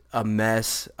just a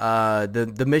mess.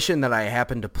 The mission that I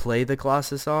happened to play the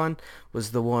Colossus on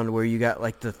was the one where you got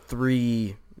like the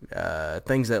 3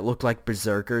 things that look like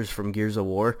berserkers from Gears of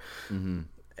War.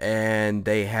 And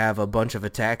they have a bunch of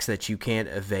attacks that you can't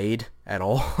evade at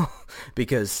all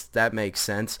because that makes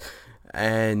sense.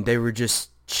 And they were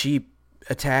just cheap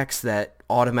attacks that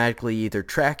automatically either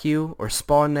track you or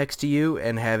spawn next to you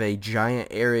and have a giant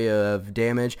area of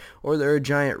damage, or they're a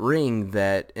giant ring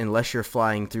that, unless you're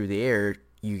flying through the air,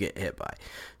 you get hit by.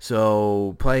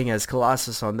 So playing as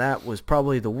Colossus on that was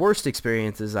probably the worst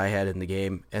experiences I had in the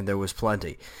game, and there was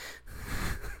plenty.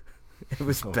 It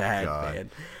was bad,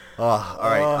 man. Oh, all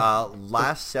right.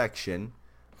 Last section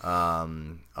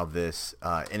of this,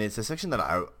 and it's a section that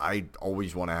I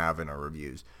always want to have in our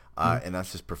reviews, and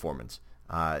that's just performance.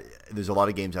 There's a lot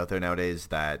of games out there nowadays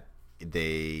that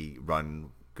they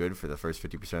run good for the first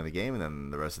 50% of the game, and then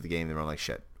the rest of the game they run like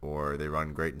shit, or they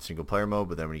run great in single player mode,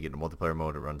 but then when you get into multiplayer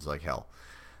mode, it runs like hell.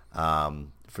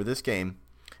 For this game,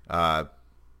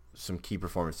 some key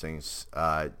performance things.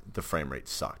 The frame rate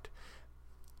sucked.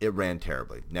 It ran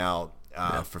terribly. Now,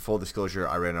 for full disclosure,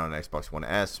 I ran it on an Xbox One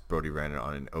S. Brody ran it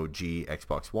on an OG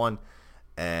Xbox One,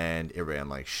 and it ran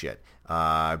like shit.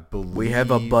 We have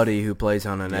a buddy who plays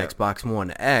on an Xbox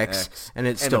One X, and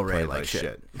it still ran like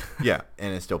shit. Yeah,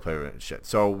 and it still played like shit.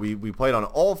 So we played on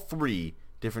all three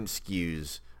different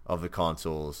SKUs of the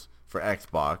consoles for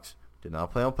Xbox. Did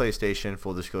not play on PlayStation,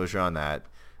 full disclosure on that,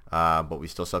 but we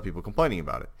still saw people complaining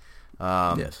about it.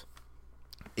 Yes.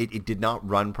 It did not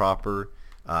run proper.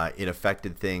 It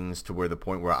affected things to where the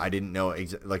point where I didn't know,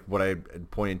 like what I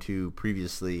had pointed to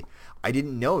previously, I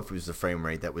didn't know if it was the frame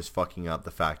rate that was fucking up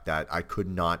the fact that I could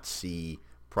not see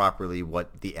properly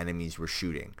what the enemies were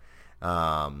shooting,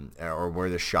 or where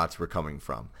the shots were coming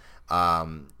from.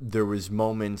 There was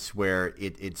moments where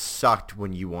it sucked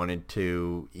when you wanted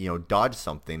to, dodge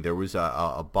something. There was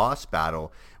a boss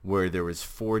battle where there was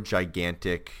 4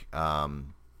 gigantic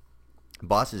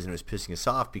bosses, and it was pissing us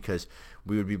off because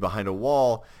we would be behind a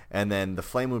wall, and then the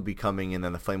flame would be coming, and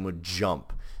then the flame would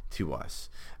jump to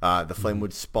us. The flame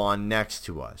would spawn next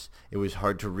to us. It was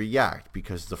hard to react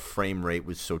because the frame rate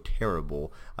was so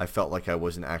terrible. I felt like I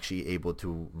wasn't actually able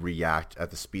to react at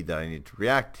the speed that I needed to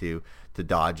react to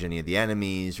dodge any of the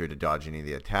enemies or to dodge any of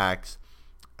the attacks.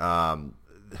 There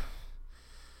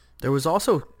was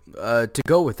also, to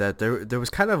go with that, there was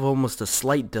kind of almost a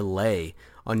slight delay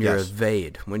on your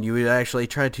evade. When you would actually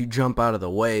try to jump out of the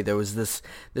way, there was this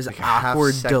like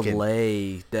awkward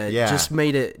delay that just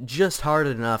made it just hard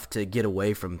enough to get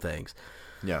away from things.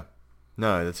 Yeah.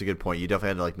 No, that's a good point. You definitely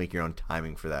had to like make your own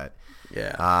timing for that.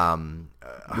 Yeah.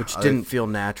 Which didn't feel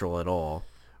natural at all.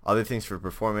 Other things for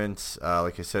performance,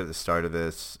 like I said at the start of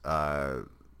this, one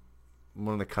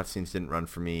of the cutscenes didn't run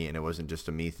for me, and it wasn't just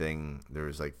a me thing. There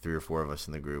was like 3 or 4 of us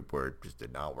in the group where it just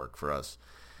did not work for us.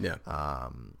 Yeah.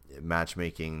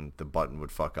 Matchmaking, the button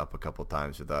would fuck up a couple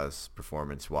times with us,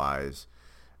 performance-wise.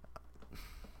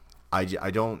 I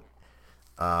don't...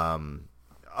 I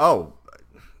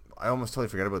almost totally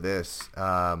forgot about this.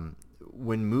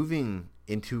 When moving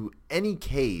into any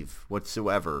cave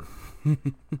whatsoever,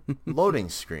 loading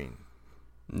screen.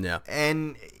 Yeah.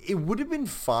 And it would have been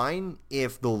fine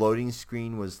if the loading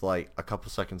screen was like a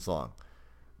couple seconds long.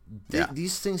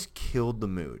 These things killed the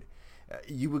mood.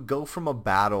 You would go from a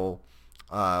battle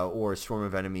or a swarm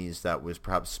of enemies that was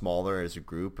perhaps smaller as a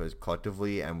group, as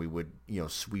collectively, and we would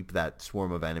sweep that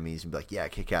swarm of enemies and be like, yeah,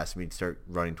 kick ass, and we'd start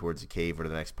running towards the cave or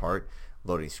the next part,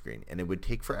 loading screen. And it would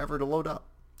take forever to load up.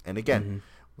 And again,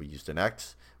 we used an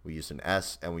X, we used an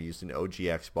S, and we used an OG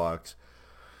Xbox.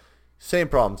 Same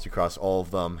problems across all of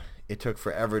them. It took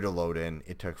forever to load in.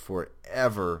 It took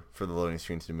forever for the loading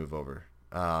screens to move over.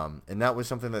 And that was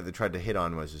something that they tried to hit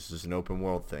on, was this is an open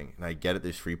world thing. And I get it,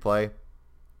 there's free play,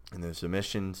 and there's the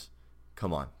missions.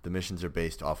 Come on, the missions are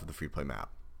based off of the free play map.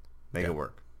 Make it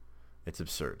work. It's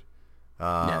absurd.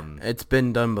 It's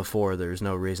been done before. There's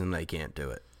no reason they can't do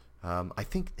it. I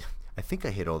think I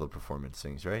hit all the performance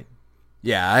things, right?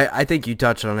 Yeah, I think you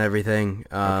touched on everything.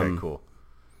 Okay, cool.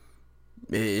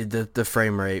 The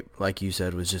frame rate, like you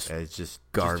said, was just garbage. Just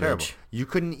terrible. You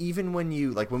couldn't, even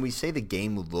when we say the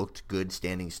game looked good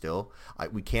standing still,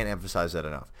 we can't emphasize that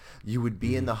enough. You would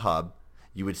be in the hub,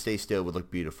 you would stay still, it would look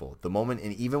beautiful. The moment,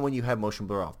 and even when you had motion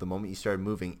blur off, the moment you started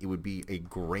moving, it would be a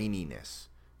graininess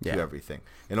to everything.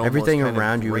 And everything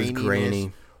around you was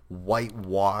grainy,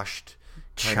 whitewashed,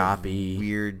 choppy,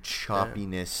 weird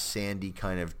choppiness, sandy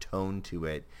kind of tone to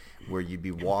it, where you'd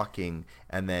be walking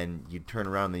and then you'd turn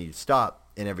around and then you'd stop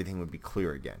and everything would be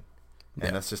clear again.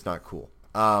 And that's just not cool.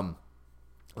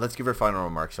 Let's give our final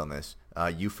remarks on this.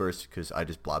 You first, because I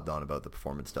just blabbed on about the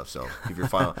performance stuff. So give your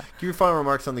final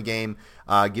remarks on the game.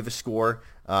 Give a score.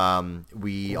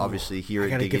 We obviously here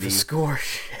at Diggity give a score.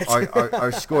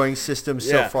 our scoring system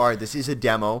so far. This is a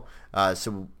demo,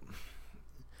 so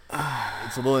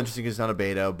it's a little interesting because it's not a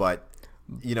beta, but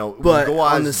but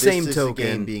on the same token, the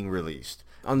game being released.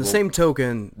 On the same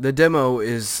token, the demo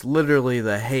is literally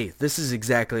hey, this is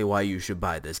exactly why you should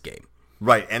buy this game.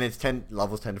 Right, and it's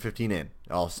levels 10 to 15 in.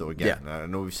 Also, again, Yeah. I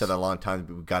know we've said that a long time,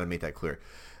 but we've got to make that clear.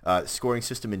 Scoring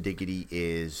system in Diggity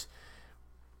is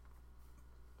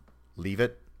leave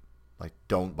it. Like,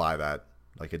 don't buy that.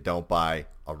 Like, don't buy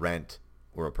a rent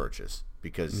or a purchase,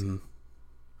 because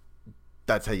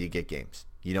that's how you get games.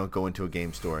 You don't go into a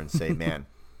game store and say, man,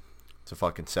 it's a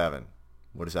fucking 7.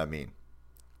 What does that mean?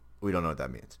 We don't know what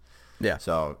that means. Yeah.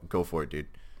 So go for it, dude.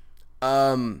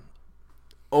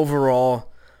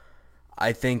 Overall,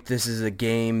 I think this is a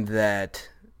game that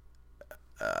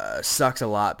sucks a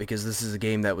lot, because this is a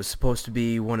game that was supposed to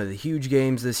be one of the huge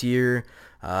games this year.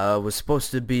 Was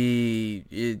supposed to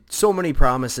be so many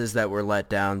promises that were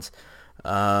letdowns.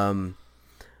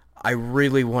 I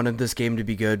really wanted this game to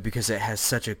be good because it has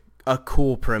such a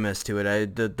cool premise to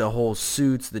it. The whole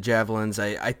suits, the javelins,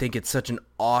 I think it's such an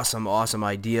awesome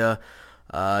idea.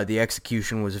 The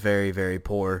execution was very, very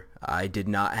poor. I did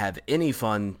not have any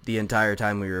fun the entire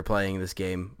time we were playing this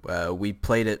game. We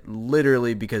played it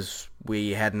literally because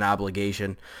we had an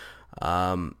obligation.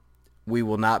 We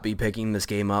will not be picking this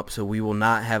game up, so we will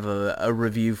not have a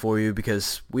review for you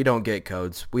because we don't get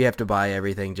codes. We have to buy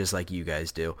everything just like you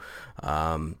guys do.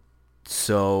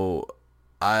 So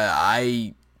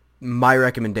my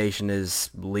recommendation is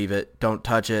leave it. Don't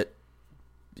touch it.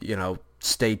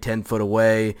 Stay 10 foot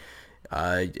away.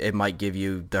 It might give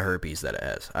you the herpes that it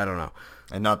has. I don't know.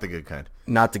 And not the good kind.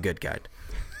 Not the good kind.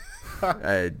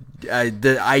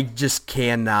 I just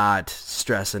cannot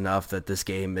stress enough that this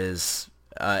game is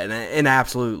an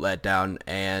absolute letdown,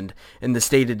 and in the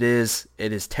state it is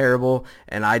terrible,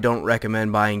 and I don't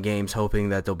recommend buying games hoping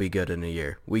that they'll be good in a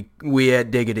year. We at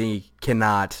Diggity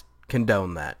cannot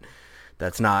condone that.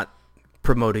 That's not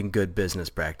promoting good business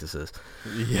practices.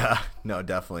 Yeah, no,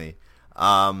 definitely.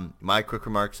 My quick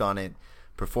remarks on it: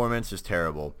 performance is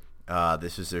terrible.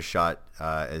 This is their shot,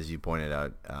 as you pointed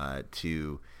out,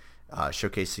 to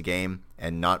showcase the game,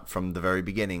 and not from the very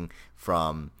beginning,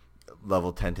 from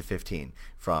level 10 to 15,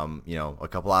 from a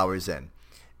couple hours in.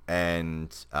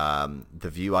 And the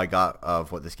view I got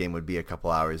of what this game would be a couple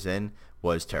hours in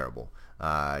was terrible.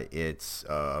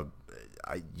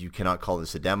 You cannot call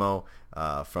this a demo.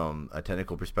 From a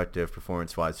technical perspective,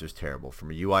 performance-wise, it was terrible.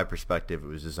 From a UI perspective, it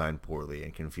was designed poorly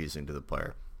and confusing to the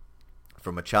player.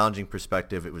 From a challenging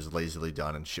perspective, it was lazily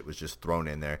done, and shit was just thrown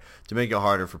in there to make it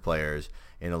harder for players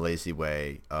in a lazy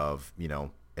way of,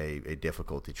 a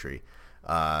difficulty tree.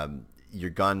 Your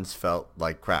guns felt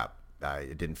like crap.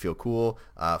 It didn't feel cool.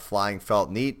 Flying felt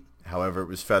neat. However, it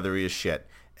was feathery as shit,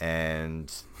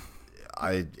 and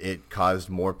it caused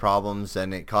more problems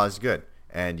than it caused good.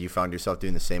 And you found yourself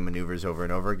doing the same maneuvers over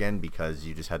and over again because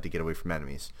you just had to get away from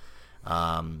enemies.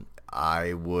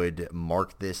 I would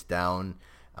mark this down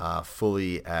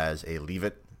fully as a leave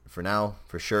it for now,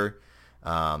 for sure.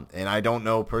 And I don't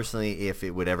know personally if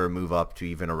it would ever move up to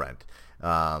even a rent.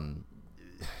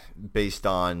 Based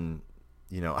on,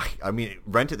 I mean,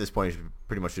 rent at this point should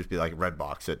pretty much just be like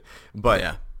Redbox it. But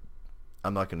yeah.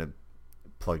 I'm not going to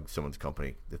plug someone's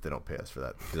company if they don't pay us for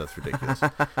that, because that's ridiculous.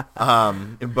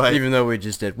 But even though we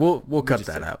just did, we'll cut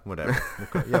that out. Whatever.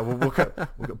 We'll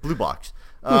cut Blue Box.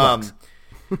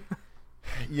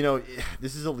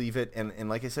 This is a leave it, and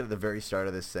like I said at the very start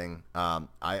of this thing,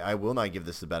 I will not give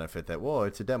this the benefit that,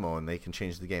 it's a demo and they can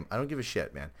change the game. I don't give a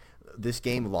shit, man. This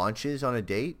game launches on a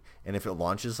date, and if it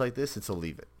launches like this, it's a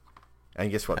leave it.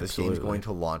 And guess what? Absolutely. This game's going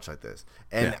to launch like this.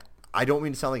 And I don't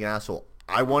mean to sound like an asshole.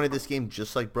 I wanted this game,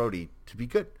 just like Brody, to be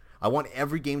good. I want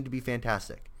every game to be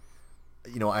fantastic.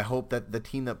 I hope that the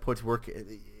team that puts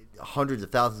hundreds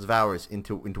of thousands of hours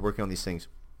into working on these things,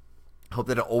 I hope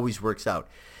that it always works out.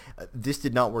 This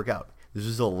did not work out. This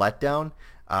was a letdown.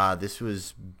 This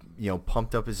was,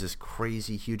 pumped up as this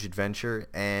crazy, huge adventure,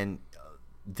 and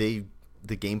the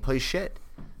gameplay shit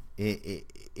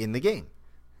in the game.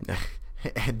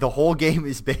 And the whole game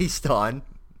is based on,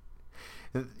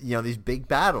 these big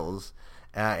battles.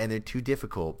 And they're too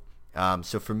difficult.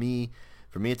 So for me,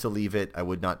 it's a leave it. I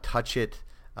would not touch it.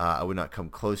 I would not come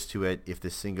close to it. If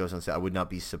this thing goes on sale, I would not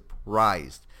be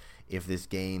surprised if this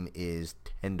game is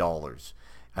 $10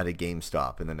 at a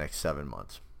GameStop in the next 7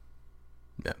 months.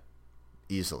 Yeah,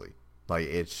 easily. Like,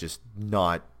 it's just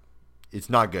not. It's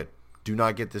not good. Do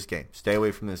not get this game. Stay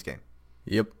away from this game.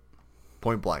 Yep.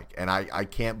 Point blank. And I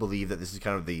can't believe that this is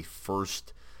kind of the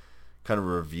first kind of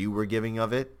review we're giving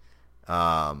of it.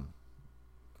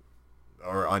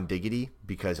 Or on Diggity,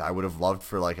 because I would have loved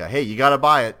for like hey, you gotta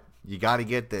buy it, you gotta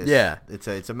get this. Yeah,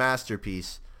 it's a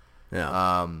masterpiece.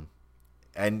 Yeah.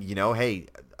 And hey,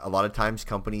 a lot of times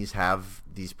companies have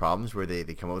these problems where they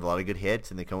come up with a lot of good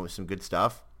hits and they come up with some good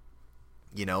stuff.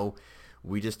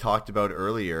 We just talked about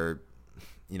earlier,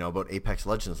 about Apex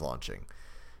Legends launching.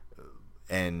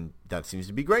 And that seems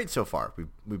to be great so far.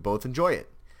 We both enjoy it.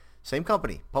 Same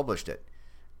company published it.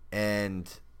 And,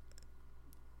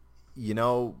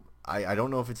 I don't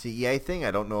know if it's the EA thing.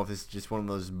 I don't know if it's just one of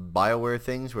those BioWare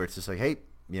things where it's just like, hey,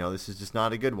 this is just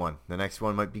not a good one. The next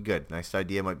one might be good. The next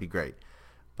idea might be great.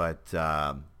 But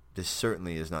this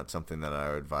certainly is not something that I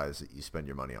would advise that you spend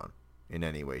your money on in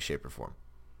any way, shape, or form.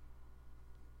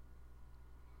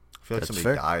 I feel like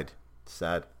somebody died. It's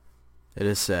sad. It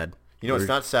is sad. It's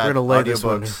not sad. We're going to lay this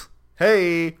one.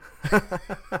 Hey!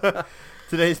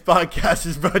 Today's podcast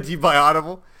is brought to you by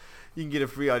Audible. You can get a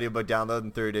free audiobook download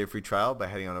and 30-day free trial by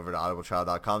heading on over to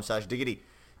audibletrial.com/diggity. You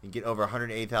can get over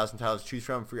 180,000 titles to choose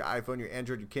from for your iPhone, your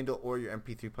Android, your Kindle, or your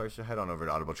MP3 player. So head on over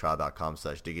to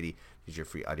audibletrial.com/diggity. Get your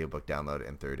free audiobook download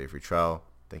and 30-day free trial.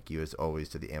 Thank you, as always,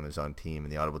 to the Amazon team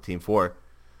and the Audible team for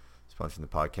sponsoring the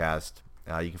podcast.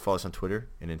 You can follow us on Twitter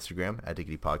and Instagram at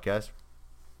Diggity Podcast.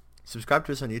 Subscribe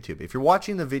to us on YouTube. If you're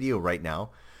watching the video right now,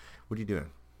 what are you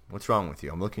doing? What's wrong with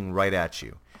you? I'm looking right at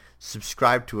you.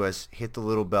 Subscribe to us. Hit the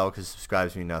little bell because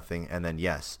subscribes mean nothing. And then,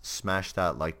 yes, smash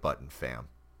that like button, fam.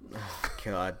 Oh,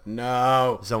 God,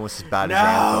 no. It's almost as bad as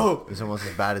Anthem. It's almost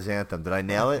as bad as Anthem. Did I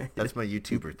nail it? That's my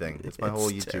YouTuber thing. That's my whole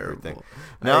YouTuber terrible. thing.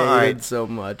 No, I hate it so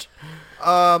much.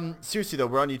 Seriously, though,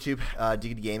 we're on YouTube,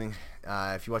 Diggity Gaming.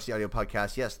 If you watch the audio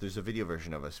podcast, yes, there's a video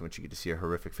version of us in which you get to see our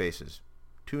horrific faces.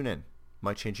 Tune in.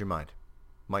 Might change your mind.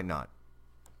 Might not.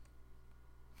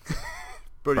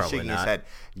 Brody's shaking his head.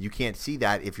 You can't see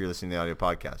that if you're listening to the audio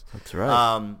podcast. That's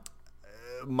right.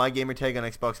 My gamer tag on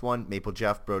Xbox One, Maple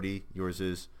Jeff. Brody, yours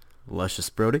is? Luscious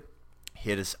Brody.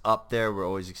 Hit us up there. We're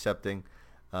always accepting.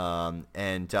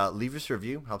 And leave us a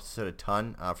review. Helps us out a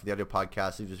ton. For the audio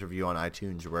podcast, leave us a review on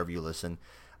iTunes or wherever you listen.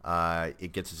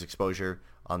 It gets us exposure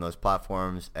on those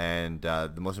platforms. And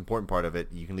the most important part of it,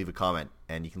 you can leave a comment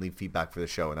and you can leave feedback for the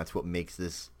show. And that's what makes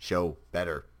this show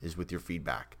better, is with your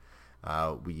feedback.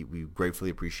 We gratefully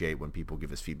appreciate when people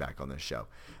give us feedback on this show.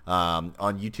 On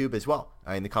YouTube as well.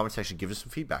 In the comment section, give us some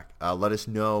feedback. Let us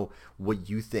know what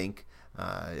you think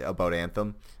about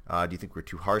Anthem. Do you think we're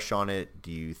too harsh on it?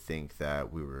 Do you think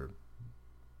that we were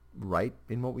right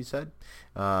in what we said?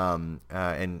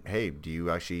 And hey, do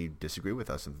you actually disagree with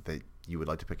us and that you would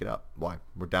like to pick it up? Why?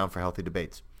 We're down for healthy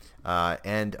debates.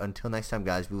 And until next time,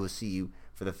 guys, we will see you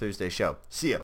for the Thursday show. See ya.